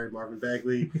obsolete. Sorry, Marvin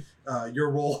Bagley. Your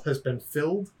role has been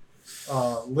filled,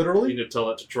 literally. You need to tell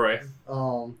that to Troy.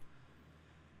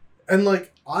 And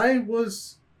like I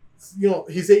was,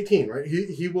 he's 18, right?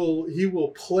 He will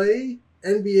play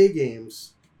NBA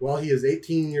games while he is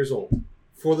 18 years old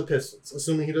for the Pistons,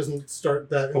 assuming he doesn't start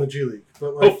that in the G League.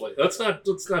 But like, hopefully, let's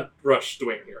not rush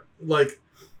Dwayne here. Like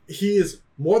he is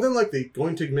more than likely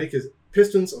going to make his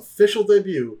Pistons official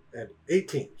debut at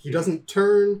 18. He doesn't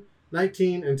turn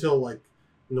 19 until like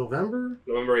November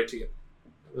 18th.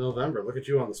 November. Look at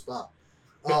you on the spot.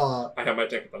 I have my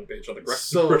Tankathon page on the correct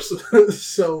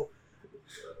So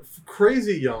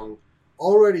crazy young,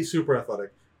 already super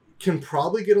athletic, can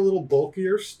probably get a little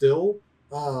bulkier still.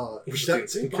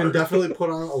 Can definitely put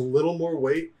on a little more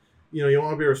weight. You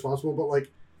want to be responsible, but like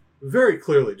very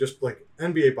clearly, just like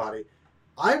NBA body.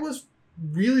 I was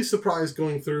really surprised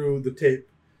going through the tape,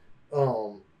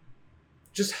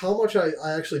 just how much I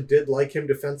actually did like him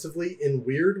defensively in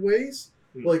weird ways.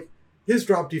 Like his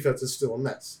drop defense is still a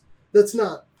mess. That's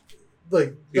not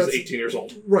like he's 18 years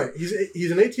old, right? He's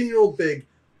an 18-year-old big.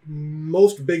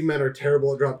 Most big men are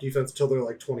terrible at drop defense until they're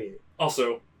like 28.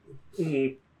 Also,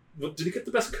 did he get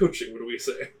the best coaching? What do we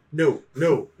say? No.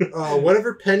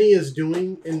 Whatever Penny is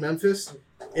doing in Memphis,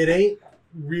 it ain't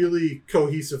really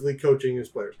cohesively coaching his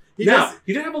players. He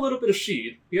did have a little bit of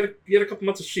Sheed. He had a couple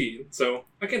months of Sheed, so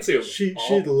I can't say it was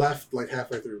Sheed left like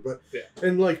halfway through, but yeah.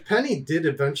 And like Penny did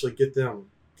eventually get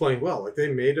them playing well. Like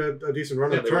they made a decent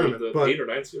run in the tournament, the but 8 or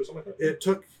 9 seed or something like that. It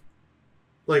took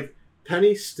like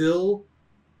Penny still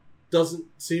doesn't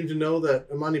seem to know that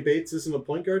Amani Bates isn't a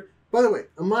point guard. By the way,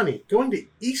 Amani going to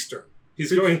Eastern.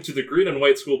 He's going to the green and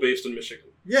white school based in Michigan.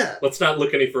 Yeah. Let's not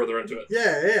look any further into it.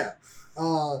 Yeah.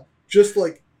 Just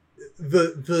like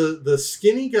the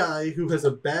skinny guy who has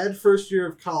a bad first year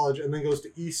of college and then goes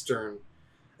to Eastern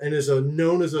and is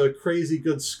known as a crazy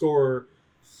good scorer.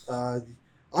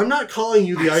 I'm not calling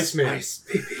you the Iceman. Ice.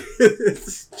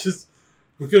 It's just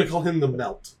we're gonna call him the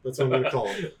Melt. That's what I'm gonna call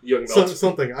him. Young Melt.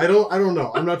 Something. I don't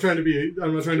know. I'm not trying to be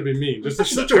mean. Just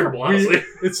it's such a terrible, honestly.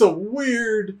 It's a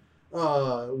weird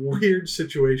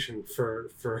situation for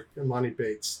Imani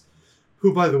Bates,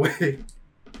 who, by the way,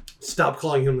 stop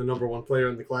calling him the number one player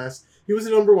in the class. He was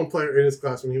the number one player in his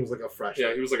class when he was like a freshman.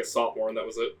 Yeah, he was like a sophomore, and that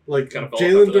was it. Like kind of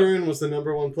Jalen Duren was the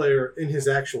number one player in his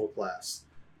actual class.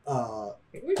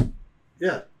 Really?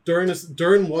 Yeah,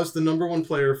 Duren was the number one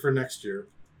player for next year,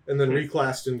 and then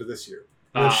reclassed into this year.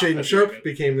 And then Shaedon Sharpe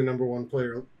became the number one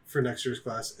player for next year's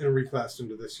class and reclassed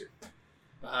into this year.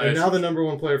 And now the number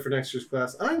one player for next year's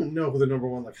class, I don't even know who the number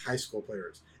one high school player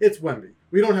is. It's Wemby.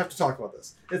 We don't have to talk about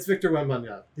this. It's Victor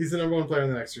Wembanyama. He's the number one player in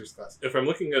the next year's class. If I'm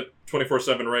looking at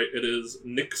 24/7 right, it is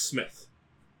Nick Smith,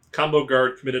 combo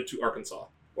guard committed to Arkansas.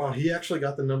 Wow, he actually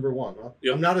got the number one, huh?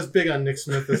 Yep. I'm not as big on Nick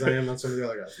Smith as I am on some of the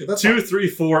other guys. But that's 2, fine. 3,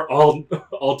 4,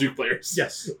 all Duke players.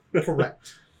 Yes,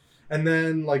 correct. And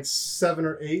then 7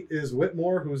 or 8 is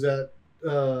Whitmore, who's at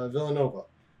Villanova,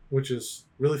 which is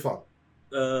really fun.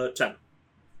 10.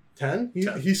 10?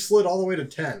 10. He slid all the way to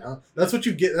 10, huh? That's what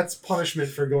you get. That's punishment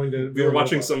for going to We were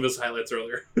watching some of his highlights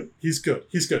earlier. He's good.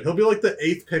 He's good. He'll be the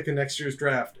 8th pick in next year's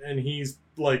draft, and he's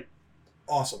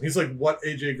awesome. He's what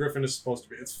AJ Griffin is supposed to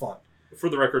be. It's fun. For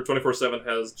the record, 24/7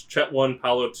 has Chet 1,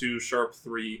 Paolo 2, Sharp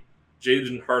 3,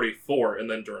 Jaden Hardy 4, and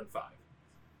then Duran 5.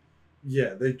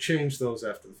 Yeah, they changed those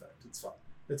after the fact. It's fine.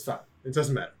 It's fine. It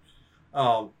doesn't matter.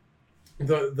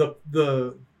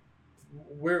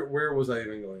 Where was I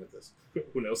even going with this?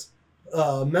 Who knows?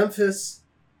 Memphis,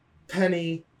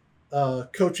 Penny,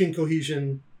 coaching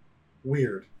cohesion,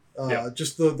 weird.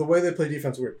 Just the way they play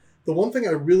defense, weird. The one thing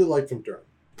I really like from Durham,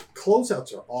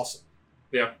 closeouts are awesome.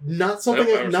 Yeah. Not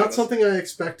something I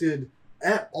expected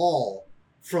at all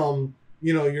from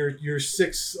your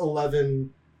 6'11",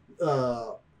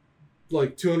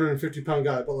 250-pound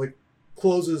guy, but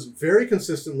closes very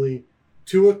consistently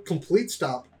to a complete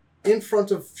stop in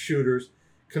front of shooters,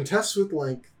 contests with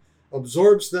length,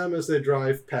 absorbs them as they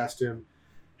drive past him,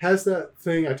 has that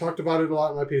thing, I talked about it a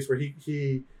lot in my piece, where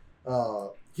he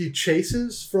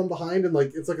chases from behind and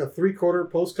it's a 3/4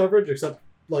 post coverage, except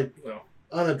on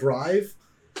a drive,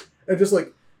 and just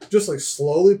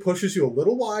slowly pushes you a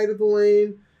little wide of the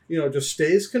lane, just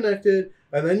stays connected,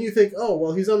 and then you think, oh,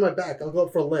 well, he's on my back, I'll go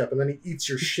up for a layup, and then he eats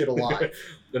your shit alive.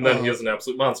 And then he is an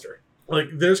absolute monster.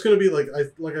 There's going to be, like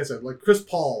I said, Chris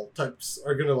Paul types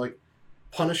are going to,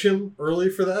 punish him early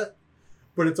for that.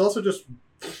 But it's also just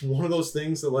one of those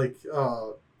things that,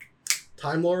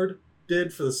 Time Lord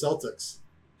did for the Celtics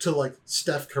to,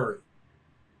 Steph Curry.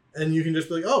 And you can just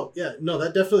be oh, yeah, no,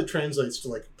 that definitely translates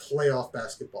to, playoff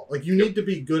basketball. You need to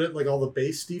be good at, all the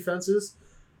base defenses.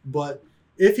 But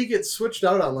if he gets switched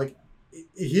out on,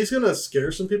 he's going to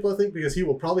scare some people, I think, because he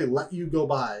will probably let you go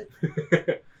by.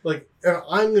 And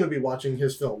I'm going to be watching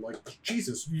his film.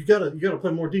 Jesus, you gotta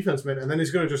play more defense, man. And then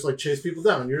he's going to just, chase people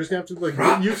down. You're just going to have to,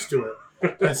 get used to it.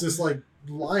 And it's this,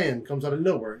 lion comes out of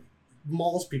nowhere.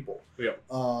 Mauls people. Yeah.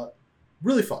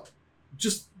 Really fun.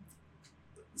 Just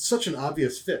such an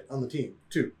obvious fit on the team,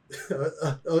 too.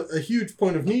 a huge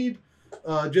point of need.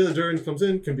 Jalen Duren comes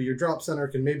in, can be your drop center,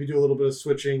 can maybe do a little bit of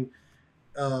switching.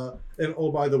 And,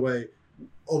 oh, by the way,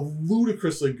 a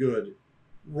ludicrously good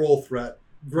roll threat.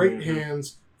 Great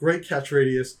hands, great catch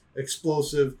radius,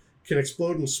 explosive, can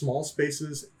explode in small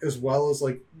spaces as well as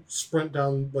sprint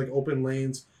down open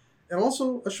lanes, and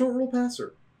also a short roll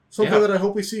passer. Something that I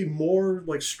hope we see more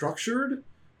structured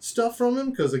stuff from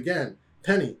him, because again,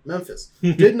 Penny, Memphis,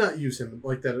 did not use him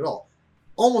like that at all.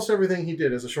 Almost everything he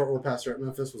did as a short roll passer at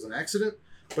Memphis was an accident,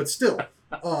 but still,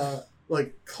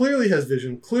 clearly has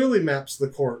vision, clearly maps the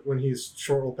court when he's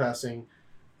short roll passing.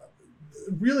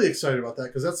 Really excited about that,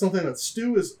 because that's something that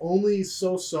Stu is only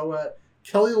so at.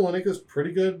 Kelly Olynyk is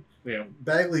pretty good. Yeah.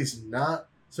 Bagley's not.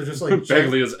 So just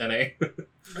Bagley is NA.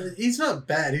 He's not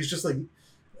bad. He's just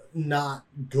not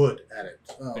good at it.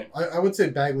 I would say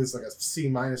Bagley's a C-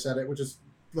 at it, which is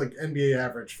NBA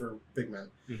average for big men.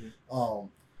 Mm-hmm.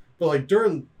 But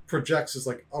Duren projects as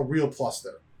a real plus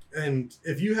there. And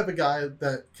if you have a guy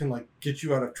that can get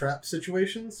you out of trap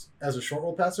situations as a short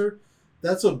roll passer,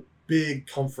 that's a big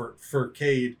comfort for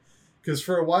Cade, because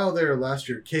for a while there last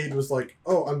year, Cade was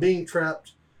oh, I'm being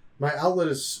trapped. My outlet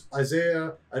is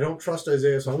Isaiah. I don't trust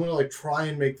Isaiah, so I'm going to try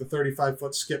and make the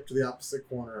 35-foot skip to the opposite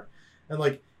corner.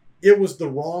 And it was the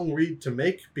wrong read to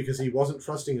make, because he wasn't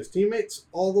trusting his teammates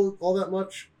all that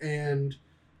much. And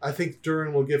I think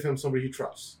Duren will give him somebody he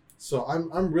trusts. So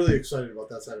I'm really excited about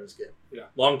that side of his game. Yeah,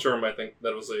 long term, I think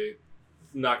that was a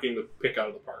knocking the pick out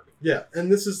of the park. Yeah, and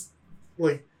this is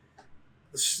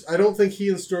I don't think he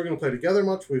and Stu are going to play together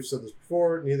much. We've said this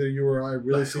before. Neither you or I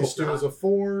really see Stu as a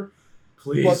 4.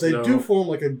 Please, but they do form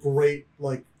a great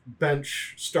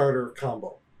bench starter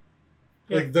combo.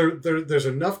 Yeah. There's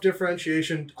enough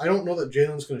differentiation. I don't know that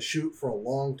Jalen's going to shoot for a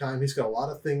long time. He's got a lot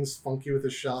of things funky with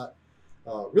his shot.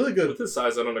 Really good. With his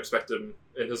size, I don't expect him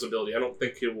and his ability. I don't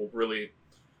think he will really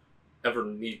ever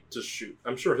need to shoot.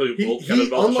 I'm sure will get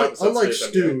involved. Unlike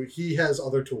Stu, he has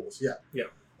other tools. Yeah. Yeah.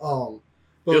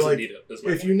 But he doesn't need it.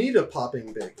 If you need a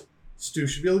popping big, Stu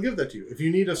should be able to give that to you. If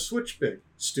you need a switch big,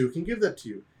 Stu can give that to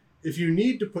you. If you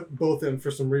need to put both in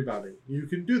for some rebounding, you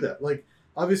can do that.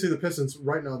 obviously the Pistons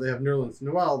right now, they have Nerlens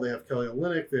Noel, they have Kelly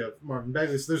Olynyk, they have Marvin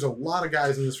Bagley. So there's a lot of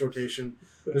guys in this rotation.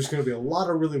 There's going to be a lot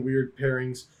of really weird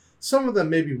pairings. Some of them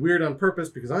may be weird on purpose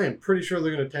because I am pretty sure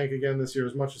they're going to tank again this year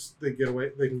as much as they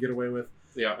can get away with.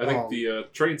 Yeah, I think the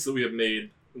trades that we have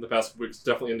made in the past weeks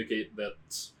definitely indicate that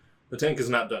the tank is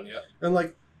not done yet. And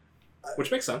like,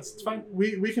 which makes sense. It's fine.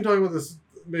 We can talk about this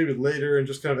maybe later and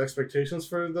just kind of expectations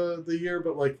for the year,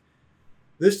 but like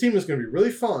this team is going to be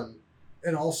really fun,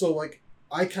 and also like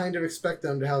I kind of expect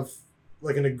them to have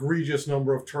like an egregious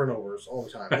number of turnovers all the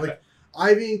time. Like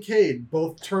Ivy and Cade,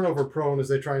 both turnover prone as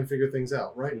they try and figure things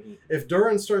out, right? Mm-hmm. If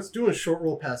Duren starts doing short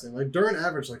roll passing, like Duren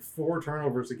averaged like 4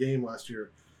 turnovers a game last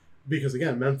year, because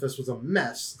again Memphis was a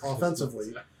mess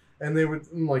offensively, and they would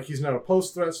like he's not a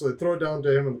post threat, so they throw it down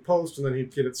to him in the post, and then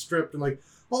he'd get it stripped and like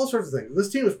all sorts of things. This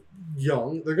team is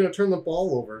young; they're going to turn the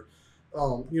ball over.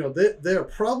 They are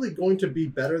probably going to be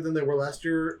better than they were last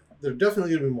year. They're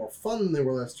definitely going to be more fun than they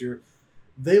were last year.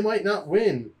 They might not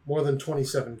win more than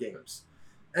 27 games.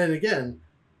 And again,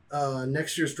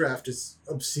 next year's draft is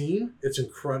obscene. It's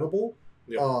incredible.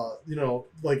 Yep.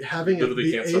 Like having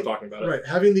literally can't stop talking about it. Right,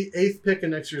 having the 8th pick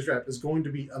in next year's draft is going to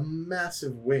be a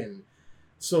massive win.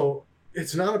 So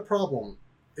it's not a problem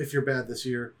if you're bad this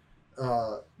year.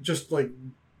 Just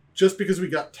because we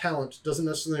got talent doesn't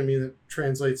necessarily mean it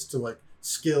translates to like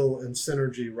skill and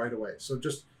synergy right away. So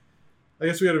just, I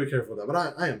guess we got to be careful with that.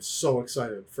 But I am so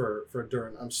excited for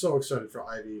Duren. I'm so excited for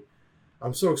Ivy.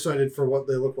 I'm so excited for what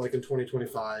they look like in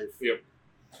 2025. Yep.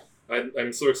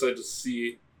 I'm so excited to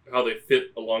see how they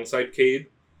fit alongside Cade.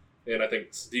 And I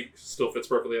think Sadiq still fits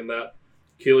perfectly in that.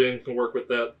 Killian can work with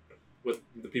that, with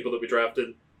the people that we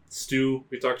drafted. Stu,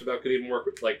 we talked about, could even work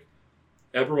with, like,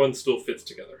 everyone still fits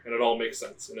together. And it all makes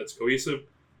sense. And it's cohesive.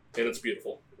 And it's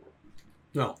beautiful.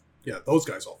 No. Yeah, those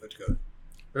guys all fit together.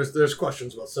 There's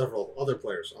questions about several other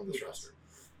players on this roster.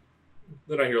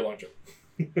 They're not here long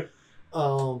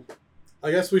term. I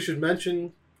guess we should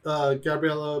mention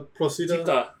Gabriela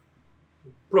Procida.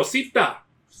 Procida.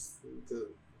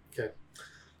 Okay.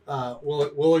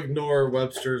 We'll ignore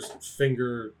Webster's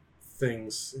finger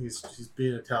things. He's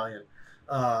being Italian.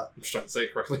 I'm just trying to say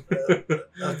it correctly.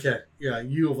 Okay. Yeah,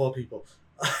 you of all people.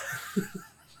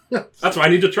 That's why I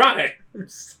need to try. I'm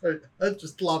sorry. I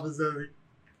just love Lavezzi.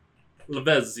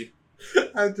 Lavezzi.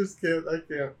 I just can't. I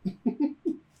can't.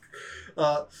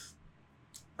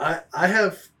 I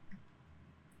have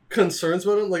concerns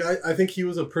about him. Like I think he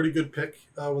was a pretty good pick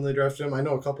when they drafted him. I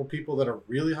know a couple people that are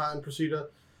really high on Procida.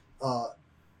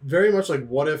 Very much like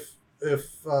what if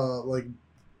like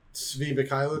Svi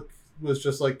Mikhailiuk was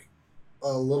just like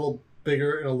a little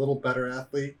bigger and a little better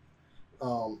athlete.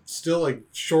 Still like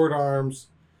short arms,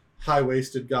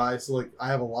 high-waisted guy. So like I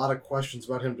have a lot of questions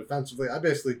about him defensively. I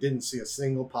basically didn't see a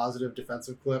single positive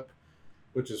defensive clip,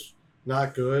 which is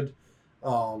not good.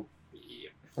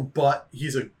 But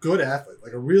he's a good athlete,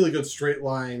 like a really good straight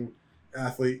line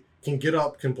athlete, can get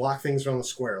up, can block things around the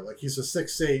square. Like he's a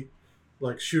 6'8",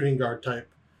 like shooting guard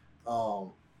type.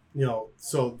 So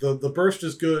the burst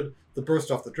is good. The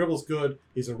burst off the dribble is good.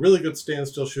 He's a really good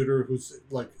standstill shooter who's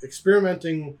like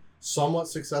experimenting somewhat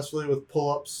successfully with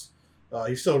pull-ups.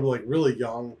 He's still like really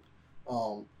young.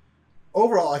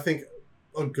 Overall, I think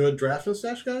a good draft and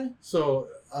stash guy. So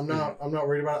I'm not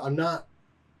worried about it.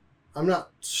 I'm not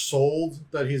sold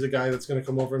that he's a guy that's going to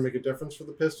come over and make a difference for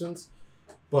the Pistons,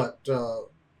 but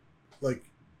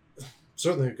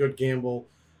certainly a good gamble.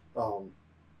 I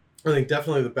think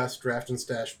definitely the best draft and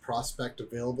stash prospect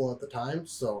available at the time.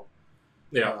 So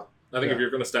yeah, I think if you're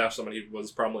going to stash someone, he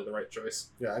was probably the right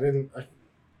choice. Yeah,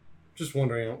 just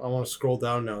wondering. I want to scroll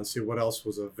down now and see what else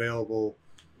was available.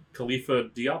 Khalifa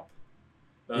Diop.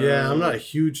 Yeah, I'm not a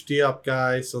huge Diop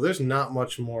guy, so there's not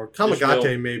much more.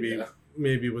 Kamagate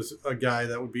maybe was a guy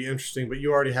that would be interesting, but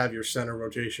you already have your center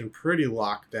rotation pretty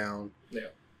locked down. Yeah.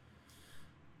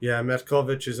 Yeah,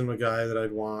 Metkovic isn't a guy that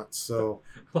I'd want, so...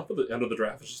 I love at the end of the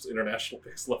draft, it's just international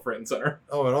picks left, right, and center.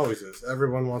 Oh, it always is.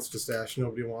 Everyone wants to stash.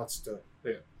 Nobody wants to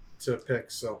pick,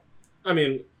 so... I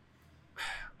mean,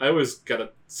 I always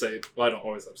gotta say... Well, I don't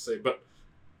always have to say, but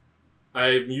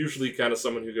I'm usually kind of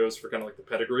someone who goes for kind of like the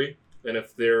pedigree, and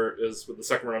if there is, with the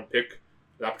second-round pick,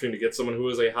 the opportunity to get someone who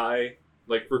is a high,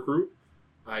 like, recruit,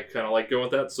 I kind of like going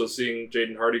with that. So seeing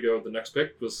Jaden Hardy go with the next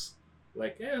pick was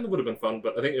like, that would have been fun.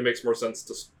 But I think it makes more sense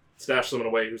to stash someone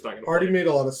away who's not going to Hardy made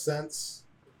a lot of sense.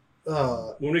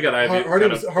 When we got Ivy,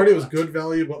 Hardy was good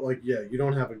value, but like, you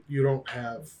don't have rotation.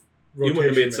 He wouldn't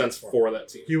have made sense for that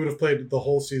team. He would have played the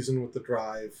whole season with the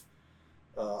drive.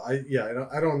 I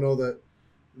don't know that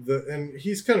and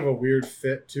he's kind of a weird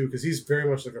fit too because he's very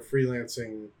much like a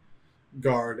freelancing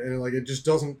guard, and like it just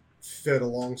doesn't fit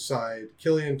alongside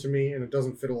Killian to me, and it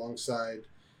doesn't fit alongside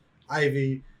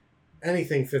Ivy.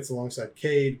 Anything fits alongside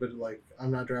Cade, but like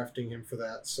I'm not drafting him for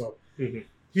that. So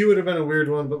he would have been a weird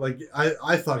one, but like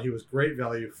I thought he was great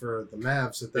value for the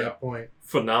Mavs at that point.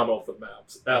 Phenomenal for the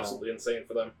Mavs. Absolutely insane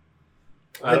for them.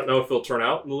 I don't know if he'll turn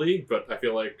out in the league, but I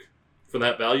feel like for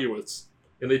that value,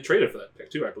 and they traded for that pick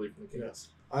too, I believe, from the Kings.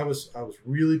 I was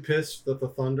really pissed that the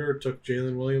Thunder took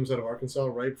Jalen Williams out of Arkansas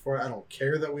right before. I don't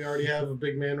care that we already have a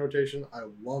big man rotation. I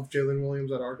love Jalen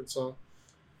Williams at Arkansas.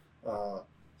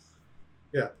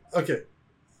 Yeah. Okay.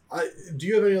 Do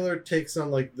you have any other takes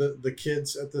on like the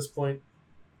kids at this point?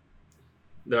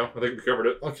 No, I think we covered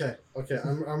it. Okay.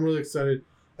 I'm really excited.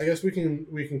 I guess we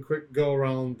can quick go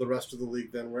around the rest of the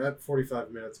league then. We're at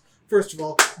 45 minutes. First of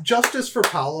all, justice for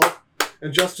Paolo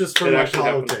and justice for my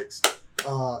Paolo takes.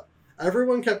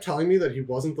 Everyone kept telling me that he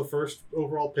wasn't the first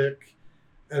overall pick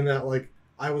and that like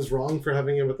I was wrong for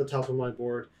having him at the top of my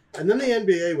board. And then the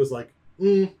NBA was like,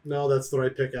 no, that's the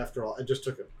right pick after all. I just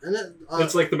took him. And then,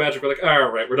 it's like the Magic were like, all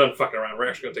right, we're done fucking around. We're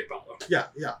actually going to take Paolo. Yeah.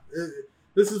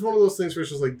 This is one of those things where it's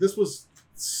just like, this was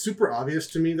super obvious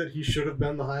to me that he should have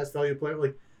been the highest value player.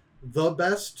 Like, the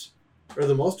best or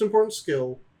the most important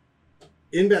skill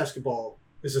in basketball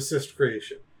is assist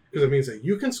creation. Because it means that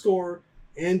you can score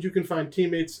and you can find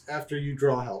teammates after you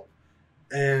draw help.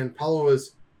 And Paolo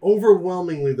is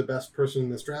overwhelmingly the best person in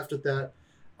this draft at that.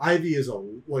 Ivy is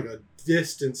a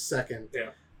distant second. Yeah.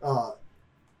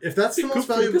 If that's the most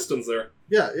valuable Pistons there.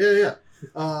 Yeah.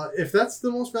 If that's the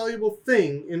most valuable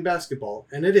thing in basketball,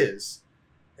 and it is,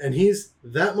 and he's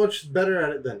that much better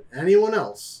at it than anyone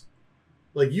else,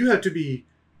 like you have to be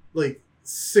like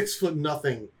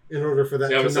 6'0" in order for that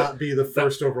to not be the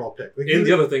first overall pick. Like, and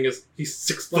the other thing is he's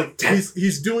 6'10".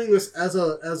 He's doing this as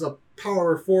a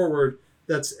power forward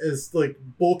that's as like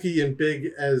bulky and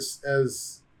big as.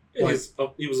 Like,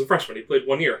 he was a freshman. He played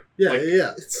 1 year. Yeah.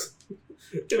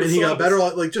 And he got better.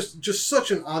 Like just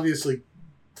such an obviously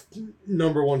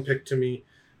number one pick to me.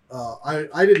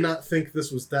 I did not think this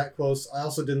was that close. I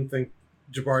also didn't think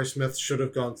Jabari Smith should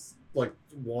have gone like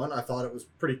 1. I thought it was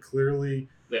pretty clearly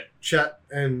Chet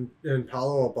and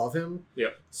Paolo above him. Yeah.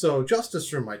 So justice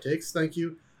for my takes. Thank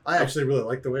you. I actually really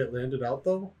like the way it landed out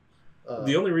though.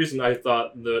 The only reason I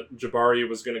thought that Jabari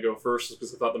was going to go first is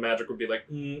because I thought the Magic would be like,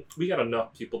 we got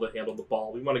enough people to handle the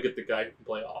ball. We want to get the guy who can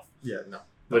play off. Yeah, no.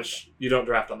 Which you don't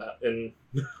draft on that. And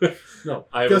no.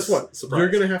 I Guess what? Surprised. You're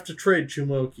going to have to trade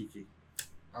Chuma Okeke.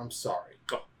 I'm sorry.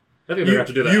 Oh, I think they're going to have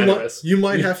to do that anyways. You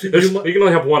might have to. You can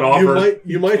only have one offer.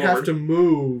 You might have to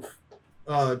move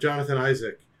Jonathan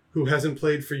Isaac, who hasn't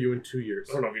played for you in 2 years.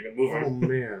 I don't know if you can move him. Oh,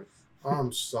 man.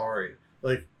 I'm sorry.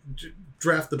 Like,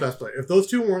 draft the best player. If those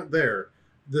two weren't there,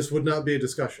 this would not be a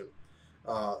discussion.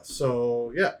 I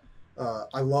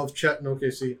love Chet in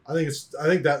OKC. I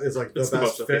think that is like the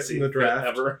best fit in the draft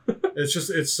ever.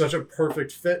 It's such a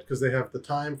perfect fit because they have the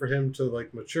time for him to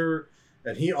like mature,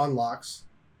 and he unlocks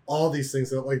all these things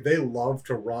that like they love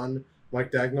to run.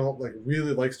 Mike Dagnall like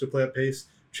really likes to play at pace.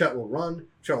 Chet will run.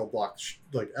 Chet will block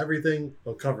like everything.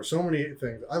 He'll cover so many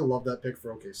things. I love that pick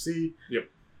for OKC. Yep.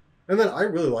 And then I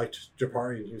really liked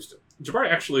Jabari in Houston.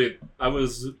 Jabari, actually, I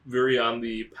was very on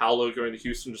the Paolo going to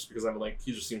Houston just because I'm like,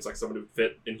 he just seems like someone who would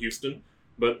fit in Houston.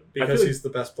 But because he's the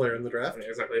best player in the draft. Yeah,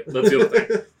 exactly. That's the other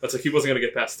thing. That's like he wasn't going to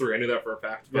get past 3. I knew that for a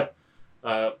fact. But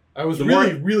I was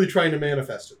really trying to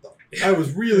manifest it, though. Yeah. I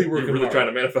was really working You were really hard. trying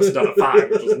to manifest it down to 5,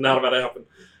 which was not about to happen.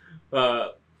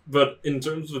 But in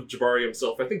terms of Jabari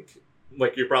himself, I think,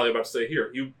 like you're probably about to say here,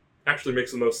 he actually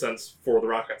makes the most sense for the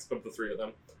Rockets of the 3 of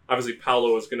them. Obviously,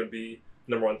 Paolo is going to be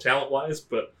number 1 talent-wise,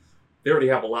 but they already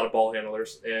have a lot of ball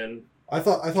handlers, and I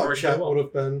thought Chet would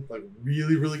have been like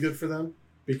really, really good for them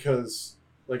because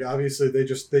like obviously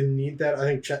they need that. I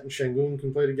think Chet and Şengün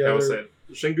can play together. I would say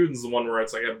Şengün's the one where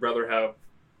it's like I'd rather have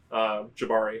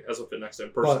Jabari as a fit next to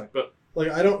him personally, but like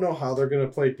I don't know how they're going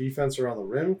to play defense around the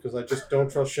rim because I just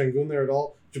don't trust Şengün there at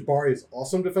all. Jabari is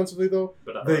awesome defensively though.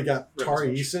 But they got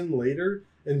Tari Eason later,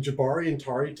 and Jabari and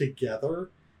Tari together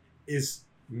is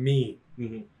mean.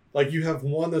 Mm-hmm. Like, you have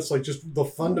one that's, like, just the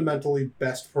fundamentally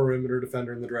best perimeter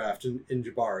defender in the draft in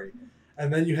Jabari.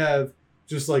 And then you have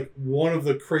just, like, one of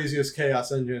the craziest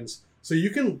chaos engines. So you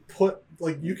can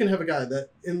you can have a guy that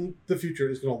in the future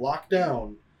is going to lock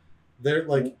down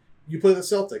you play the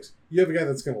Celtics. You have a guy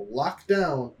that's going to lock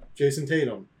down Jason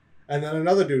Tatum. And then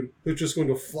another dude who's just going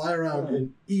to fly around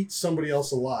and eat somebody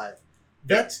else alive.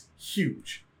 That's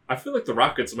huge. I feel like the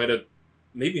Rockets might have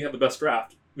maybe had the best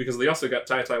draft. Because they also got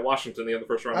Ty Washington in the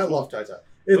first round. I love Ty.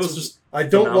 I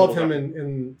don't love him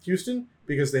in Houston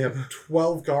because they have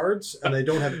 12 guards and they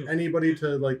don't have anybody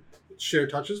to like share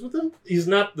touches with him. He's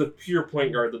not the pure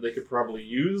point guard that they could probably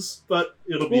use, but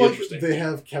it'll be Well, interesting. they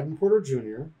have Kevin Porter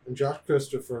Jr. and Josh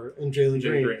Christopher and Jalen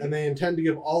Green, and they intend to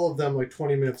give all of them like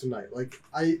 20 minutes a night. Like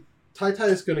Ty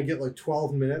is going to get like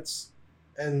 12 minutes,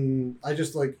 and I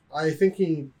think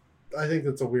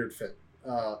that's a weird fit.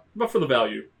 But for the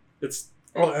value, it's.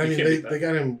 Oh, I mean, they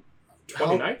got him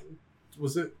 29?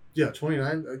 Was it? Yeah,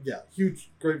 29. Yeah, huge,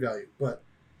 great value, but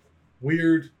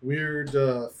weird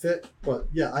fit. But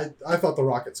yeah, I thought the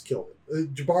Rockets killed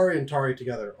it. Jabari and Tari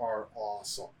together are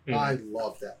awesome. Mm-hmm. I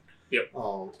love that. Yep.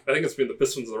 I think it's been the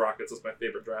Pistons and the Rockets is my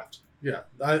favorite draft. Yeah,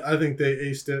 I think they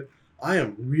aced it. I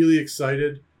am really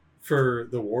excited for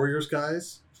the Warriors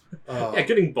guys. Yeah,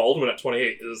 getting Baldwin at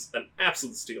 28 is an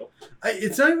absolute steal.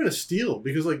 It's not even a steal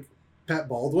because like Pat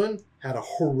Baldwin had a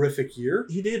horrific year.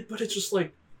 He did, but it's just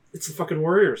like it's the fucking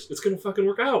Warriors. It's gonna fucking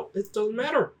work out. It doesn't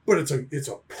matter. But it's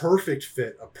a perfect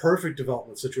fit, a perfect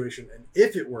development situation, and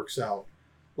if it works out,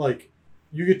 like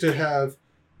you get to have,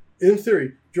 in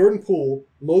theory, Jordan Poole,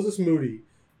 Moses Moody,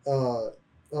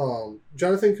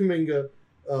 Jonathan Kuminga,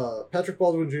 Patrick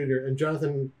Baldwin Jr., and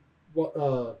Jonathan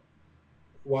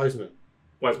Wiseman.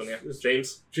 Wiseman, yeah.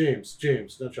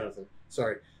 James, not Jonathan.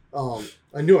 Sorry.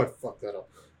 I knew I fucked that up.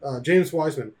 James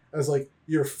Wiseman as like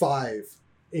year 5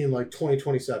 in like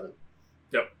 2027.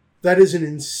 Yep. That is an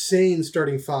insane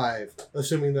starting 5,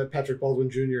 assuming that Patrick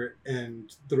Baldwin Jr.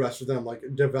 and the rest of them like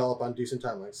develop on decent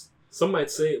timelines. Some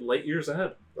might say light years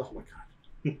ahead. Oh my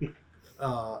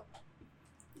god.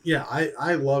 Yeah,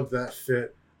 I love that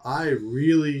fit. I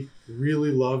really,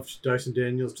 really loved Dyson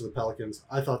Daniels to the Pelicans.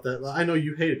 I thought that I know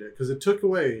you hated it because it took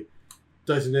away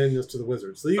Dyson Daniels to the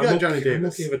Wizards. So you got Johnny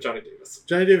Davis. I'm okay with Johnny Davis.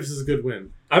 Johnny Davis is a good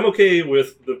win. I'm okay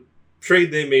with the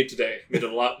trade they made today. Made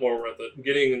it a lot more worth it.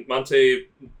 Getting Monte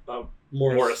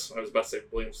Morris. I was about to say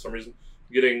Williams for some reason.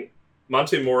 Getting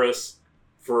Monte Morris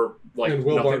for like and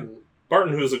Will nothing. Barton.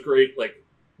 Barton, who's a great like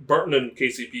Barton and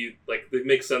KCP. Like they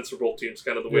make sense for both teams.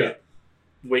 Kind of the way. Yeah.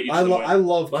 Way each I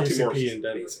love Monte KCP Morris in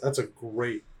Denver. amazing. That's a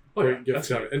great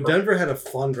gift. And Denver had a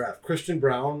fun draft. Christian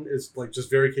Brown is like just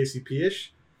very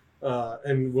KCP-ish.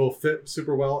 And will fit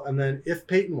super well. And then if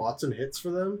Peyton Watson hits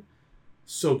for them,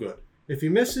 so good. If he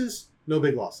misses, no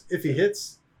big loss. If he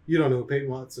hits, you don't know who Peyton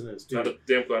Watson is. Not a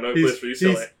damn clue. I know he plays for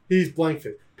UCLA. He's blank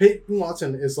fit. Peyton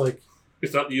Watson is like...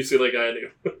 He's not the UCLA guy I knew.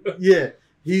 Yeah.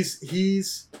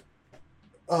 He's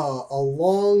a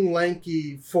long,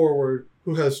 lanky forward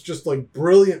who has just like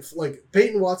brilliant... Like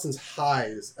Peyton Watson's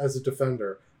highs as a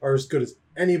defender are as good as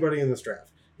anybody in this draft.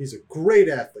 He's a great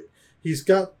athlete. He's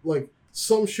got like...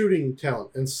 some shooting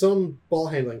talent and some ball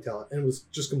handling talent, and was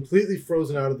just completely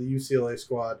frozen out of the UCLA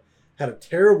squad. Had a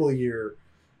terrible year,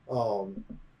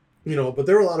 but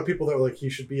there were a lot of people that were like he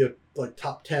should be a like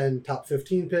top 10, top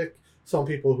 15 pick. Some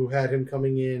people who had him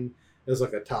coming in as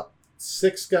like a top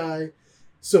 6 guy.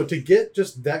 So to get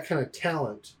just that kind of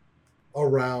talent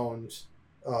around,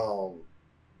 around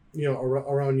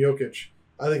Jokic,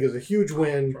 I think is a huge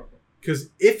win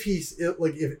because if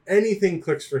anything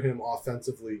clicks for him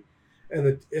offensively.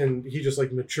 And he just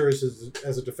like matures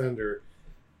as a defender.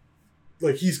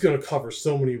 Like he's gonna cover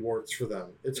so many warts for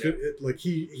them. It's good.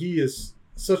 He is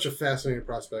such a fascinating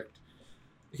prospect.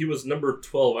 He was number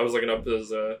 12. I was looking up his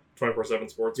 24/7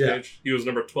 Sports page. He was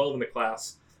number 12 in the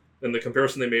class, and the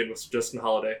comparison they made was Justin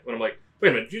Holiday. When I'm like, wait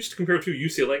a minute, did you just compare 2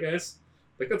 UCLA guys?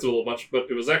 Like that's a little much, but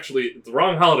it was actually the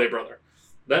wrong Holiday brother.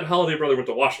 That Holiday brother went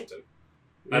to Washington.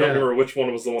 I don't remember which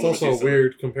one was the one. It's also a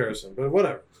weird comparison, but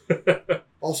whatever.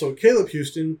 Also, Caleb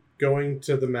Houston going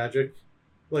to the Magic,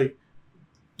 like,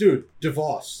 dude,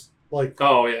 DeVos, like,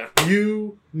 oh yeah,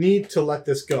 you need to let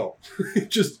this go.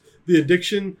 Just the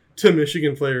addiction to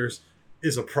Michigan players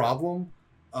is a problem,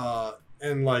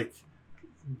 and like,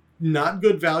 not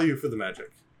good value for the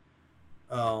Magic.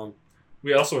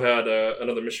 We also had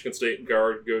another Michigan State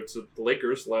guard go to the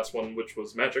Lakers, the last one, which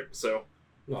was Magic. So.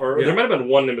 There might have been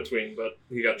one in between, but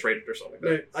he got traded or something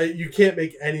like that. You can't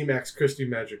make any Max Christie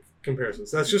Magic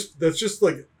comparisons. That's just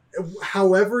like,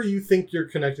 however you think you're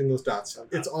connecting those dots,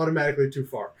 it's automatically too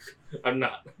far. I'm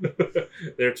not.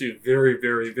 They're 2 very,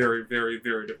 very, very, very,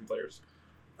 very different players.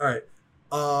 All right.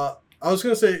 I was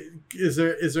gonna say, is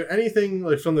there anything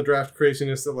like from the draft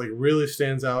craziness that like really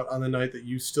stands out on the night that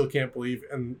you still can't believe?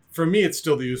 And for me, it's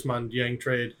still the Ousmane Dieng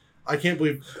trade. I can't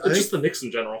believe... It's just the Knicks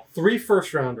in general. 3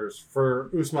 first-rounders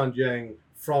for Ousmane Dieng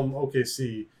from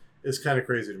OKC is kind of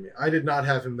crazy to me. I did not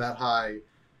have him that high.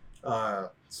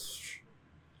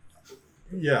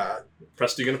 Yeah.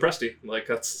 Presti gonna Presti. Like,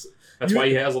 that's why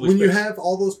he has all these when picks. You have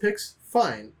all those picks,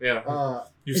 fine. Yeah.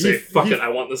 You say, fuck it, I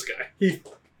want this guy.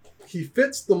 He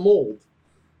fits the mold.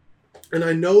 And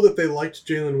I know that they liked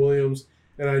Jalen Williams,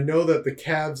 And I know that the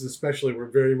Cavs especially were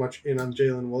very much in on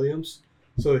Jalen Williams.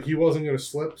 So he wasn't going to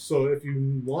slip. So if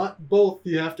you want both,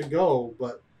 you have to go.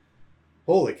 But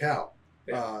holy cow.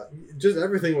 Just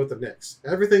everything with the Knicks.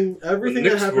 Everything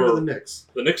that happened to the Knicks.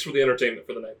 The Knicks were the entertainment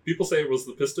for the night. People say it was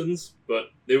the Pistons,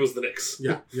 but it was the Knicks.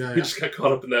 Yeah. We just got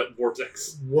caught up in that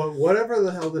vortex. Whatever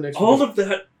the hell the Knicks All of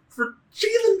that for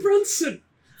Jalen Brunson.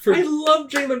 I love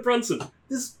Jalen Brunson.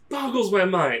 This boggles my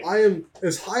mind. I am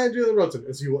as high on Jalen Brunson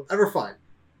as you will ever find.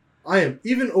 I am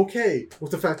even okay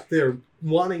with the fact that they're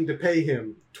wanting to pay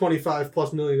him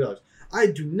 $25+ million. I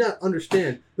do not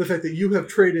understand the fact that you have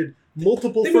traded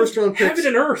multiple first-round picks. Heaven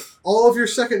and earth. All of your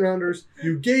second-rounders.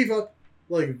 You gave up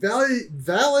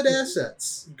valid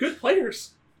assets. Good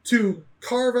players. To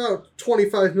carve out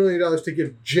 $25 million to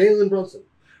give Jalen Brunson.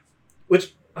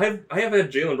 Which, I have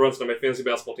had Jalen Brunson on my fantasy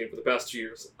basketball team for the past 2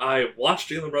 years. I watched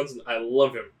Jalen Brunson. I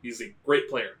love him. He's a great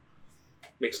player.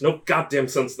 Makes no goddamn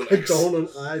sense to the Knicks.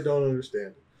 I don't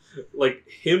understand. Like,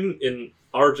 him and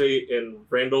RJ and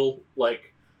Randall,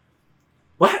 like,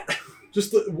 what?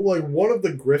 Just one of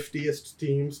the griftiest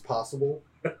teams possible.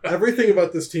 Everything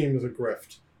about this team is a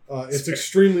grift. It's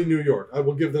extremely New York. I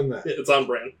will give them that. It's on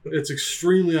brand. It's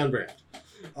extremely on brand.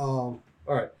 All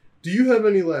right. Do you have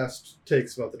any last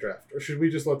takes about the draft? Or should we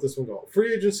just let this one go?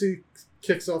 Free agency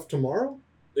kicks off tomorrow?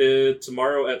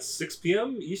 Tomorrow at 6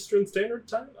 p.m. Eastern Standard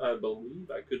Time, I believe.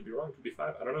 I could be wrong. It could be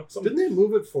 5. I don't know. Didn't they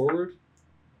move it forward?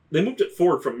 They moved it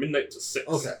forward from midnight to 6.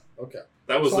 Okay.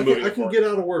 That was the movie. I can get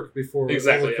out of work before all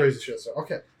the crazy shit starts.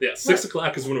 Okay. Yeah, 6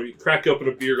 o'clock is when we crack open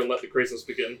a beer and let the craziness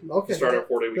begin. Okay. Start our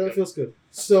 4-day weekend. That feels good.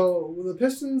 So, the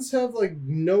Pistons have,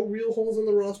 no real holes in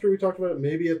the roster. We talked about it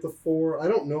maybe at the 4. I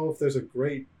don't know if there's a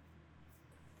great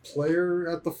player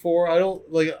at the 4. I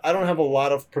don't have a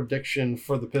lot of prediction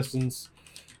for the Pistons.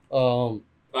 I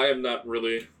have not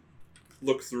really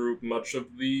looked through much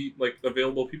of the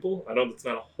available people. I know that's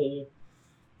not a whole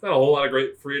lot of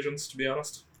great free agents, to be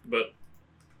honest. But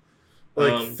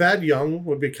Thad Young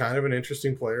would be kind of an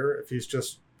interesting player if he's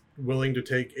just willing to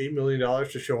take $8 million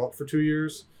to show up for 2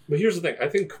 years. But here's the thing: I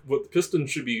think what the Pistons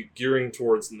should be gearing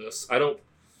towards in this, the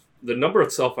number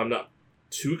itself, I'm not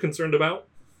too concerned about.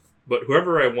 But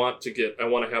whoever I want to get, I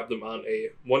want to have them on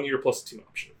a 1 year plus team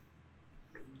option.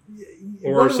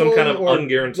 Or some kind of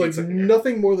unguaranteed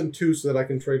nothing more than 2 so that I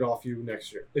can trade off you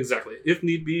next year. Exactly. If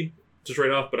need be to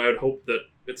trade off, but I would hope that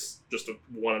it's just a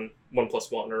 1+1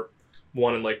 or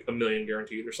 1 in $1 million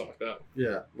guaranteed or something like that.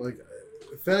 Yeah.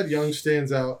 Thad Young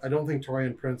stands out. I don't think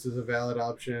Taurean Prince is a valid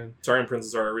option. Taurean Prince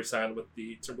is already re-signed with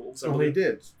the Timberwolves. Oh, he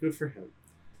did. Good for him.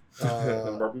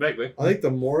 Marvin Bagley. I think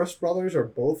the Morris brothers are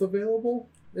both available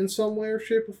in some way or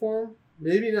shape or form.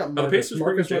 Maybe not Marcus.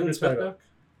 Marcus back.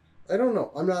 I don't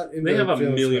know. I'm not in. They have a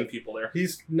million people there.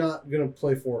 He's not going to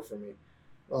play 4 for me.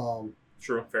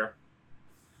 True, fair.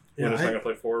 Yeah, When is not going to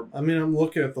play 4? I mean, I'm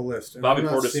looking at the list. And Bobby I'm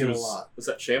not Portis seeing a lot. Is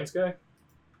that Shams guy?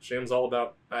 Shams all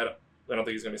about. I don't think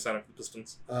he's going to be signing for the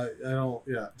Pistons. I don't.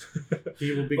 Yeah,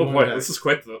 he will be. Oh going boy, back. this is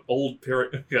quite the old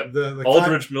pair. Yeah, the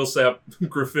Aldridge, Millsap,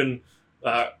 Griffin,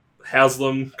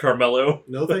 Haslam, Carmelo.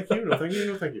 No, thank you. No, thank you.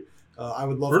 No, thank you. I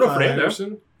would love Bruno Kyle Fernando.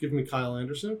 Anderson. Give me Kyle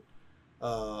Anderson. Where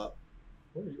are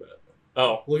you at?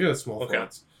 Oh, Looking at small Okay.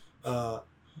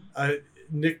 forwards.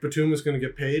 Nick Batum is going to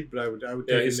get paid, but I would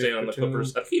yeah, take he's Nick staying on the Batum.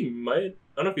 Clippers. I think he might. I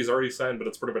don't know if he's already signed, but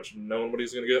it's pretty much known what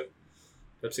he's going to get.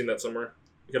 I've seen that somewhere.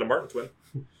 You got a Martin twin.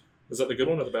 Is that the good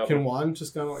one or the bad Can one? Juan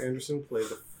Toscano Anderson play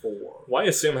the 4? Why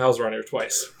is Sam Hauser on here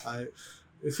twice?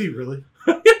 Is he really?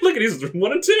 Look at he's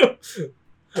 1 and 2.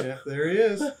 Yeah, there he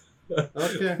is.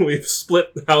 Okay. We've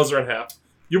split Hauser in half.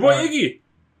 Your boy All right. Iggy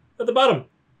at the bottom.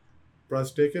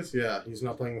 Brazdeikis? Yeah, he's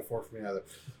not playing the 4 for me either.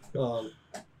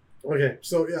 Okay,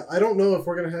 so yeah, I don't know if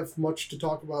we're going to have much to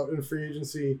talk about in free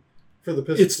agency for the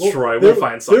Pistons. It's Troy. We'll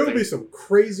find something. There will be some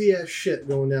crazy ass shit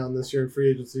going down this year in free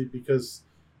agency because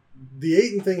the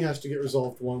Ayton thing has to get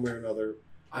resolved one way or another.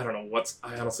 I don't know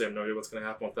I honestly have no idea what's going to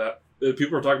happen with that.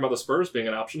 People are talking about the Spurs being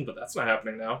an option, but that's not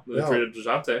happening now. They traded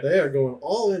DeJounte. They are going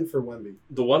all in for Wemby.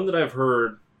 The one that I've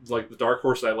heard, the dark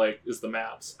horse I like, is the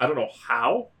Mavs. I don't know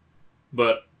how,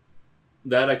 but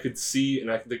that I could see,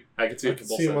 and I could see I it can for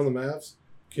both see him on sides. the Mavs.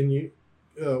 Can you?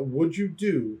 Would you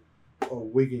do a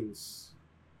Wiggins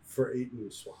for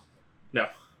Ayton swap? No.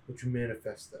 Would you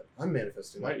manifest that? I'm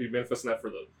manifesting Why that are you manifesting that for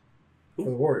the? for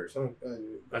the Warriors.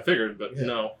 I figured, but Yeah.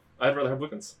 no. I'd rather have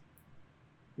Wiggins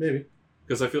Maybe.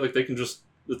 because I feel like they can just.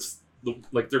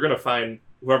 They're gonna find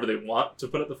whoever they want to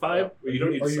put at the 5. You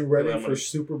don't need. Are to you spend ready that for money.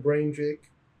 Super Brain,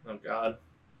 Jake? Oh God!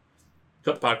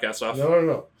 Cut the podcast off.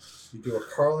 No. You do a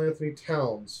Karl Anthony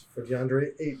Towns for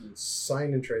DeAndre Ayton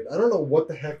sign and trade. I don't know what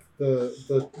the heck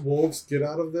the Wolves get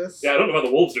out of this. Yeah, I don't know how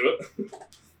the Wolves do it.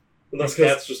 Unless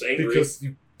Cat's just angry. Because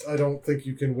I don't think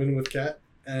you can win with Cat,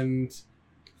 and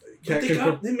Cat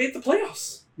they made the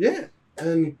playoffs. Yeah,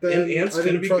 and then Ant's I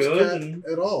didn't trust Cat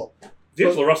at all.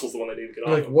 D'Angelo Russell's the one they need to get off.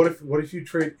 Like, what if you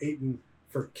trade Ayton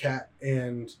for Cat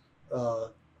and there's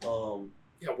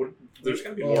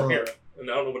gotta be more here, and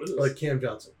I don't know what it is. Like Cam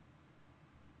Johnson.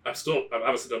 I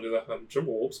obviously don't do that on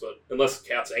Timberwolves, but unless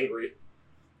Cat's angry,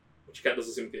 which Cat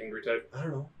doesn't seem to be the angry type. I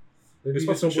don't know. Maybe he's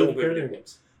supposed to chill and play video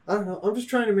games. I don't know. I'm just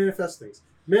trying to manifest things.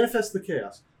 Manifest the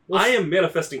chaos. I am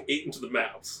manifesting Ayton to the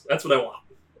Mavs. That's what I want.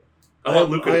 I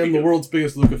want Luka. I am the world's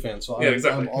biggest Luka fan, so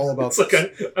exactly. I'm all about it's this.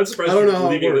 Like I'm surprised you're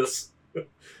believing this.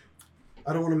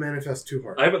 I don't want to manifest too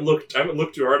hard. I haven't looked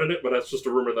too hard in it, but that's just a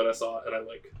rumor that I saw and I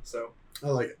like. So I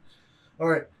like it. All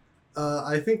right.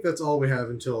 I think that's all we have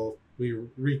until we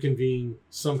reconvene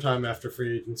sometime after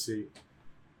free agency.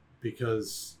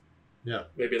 Because, yeah.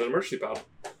 Maybe an emergency pod.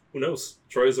 Who knows?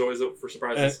 Troy's always out for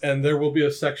surprises. And there will be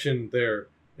a section there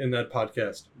in that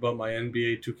podcast about my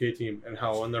NBA 2K team and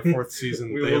how in their fourth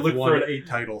season they have won 8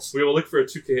 titles. We will look for a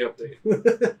 2K update.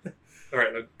 All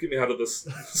right, now get me out of this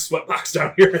sweatbox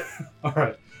down here. All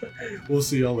right. We'll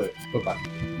see y'all later. Bye-bye.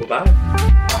 Bye-bye.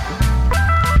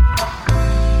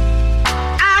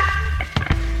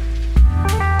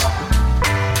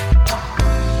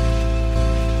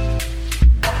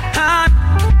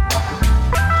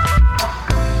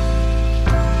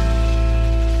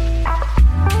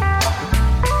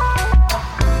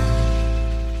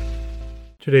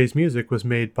 Today's music was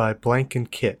made by Blank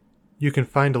and Kit. You can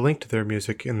find a link to their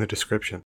music in the description.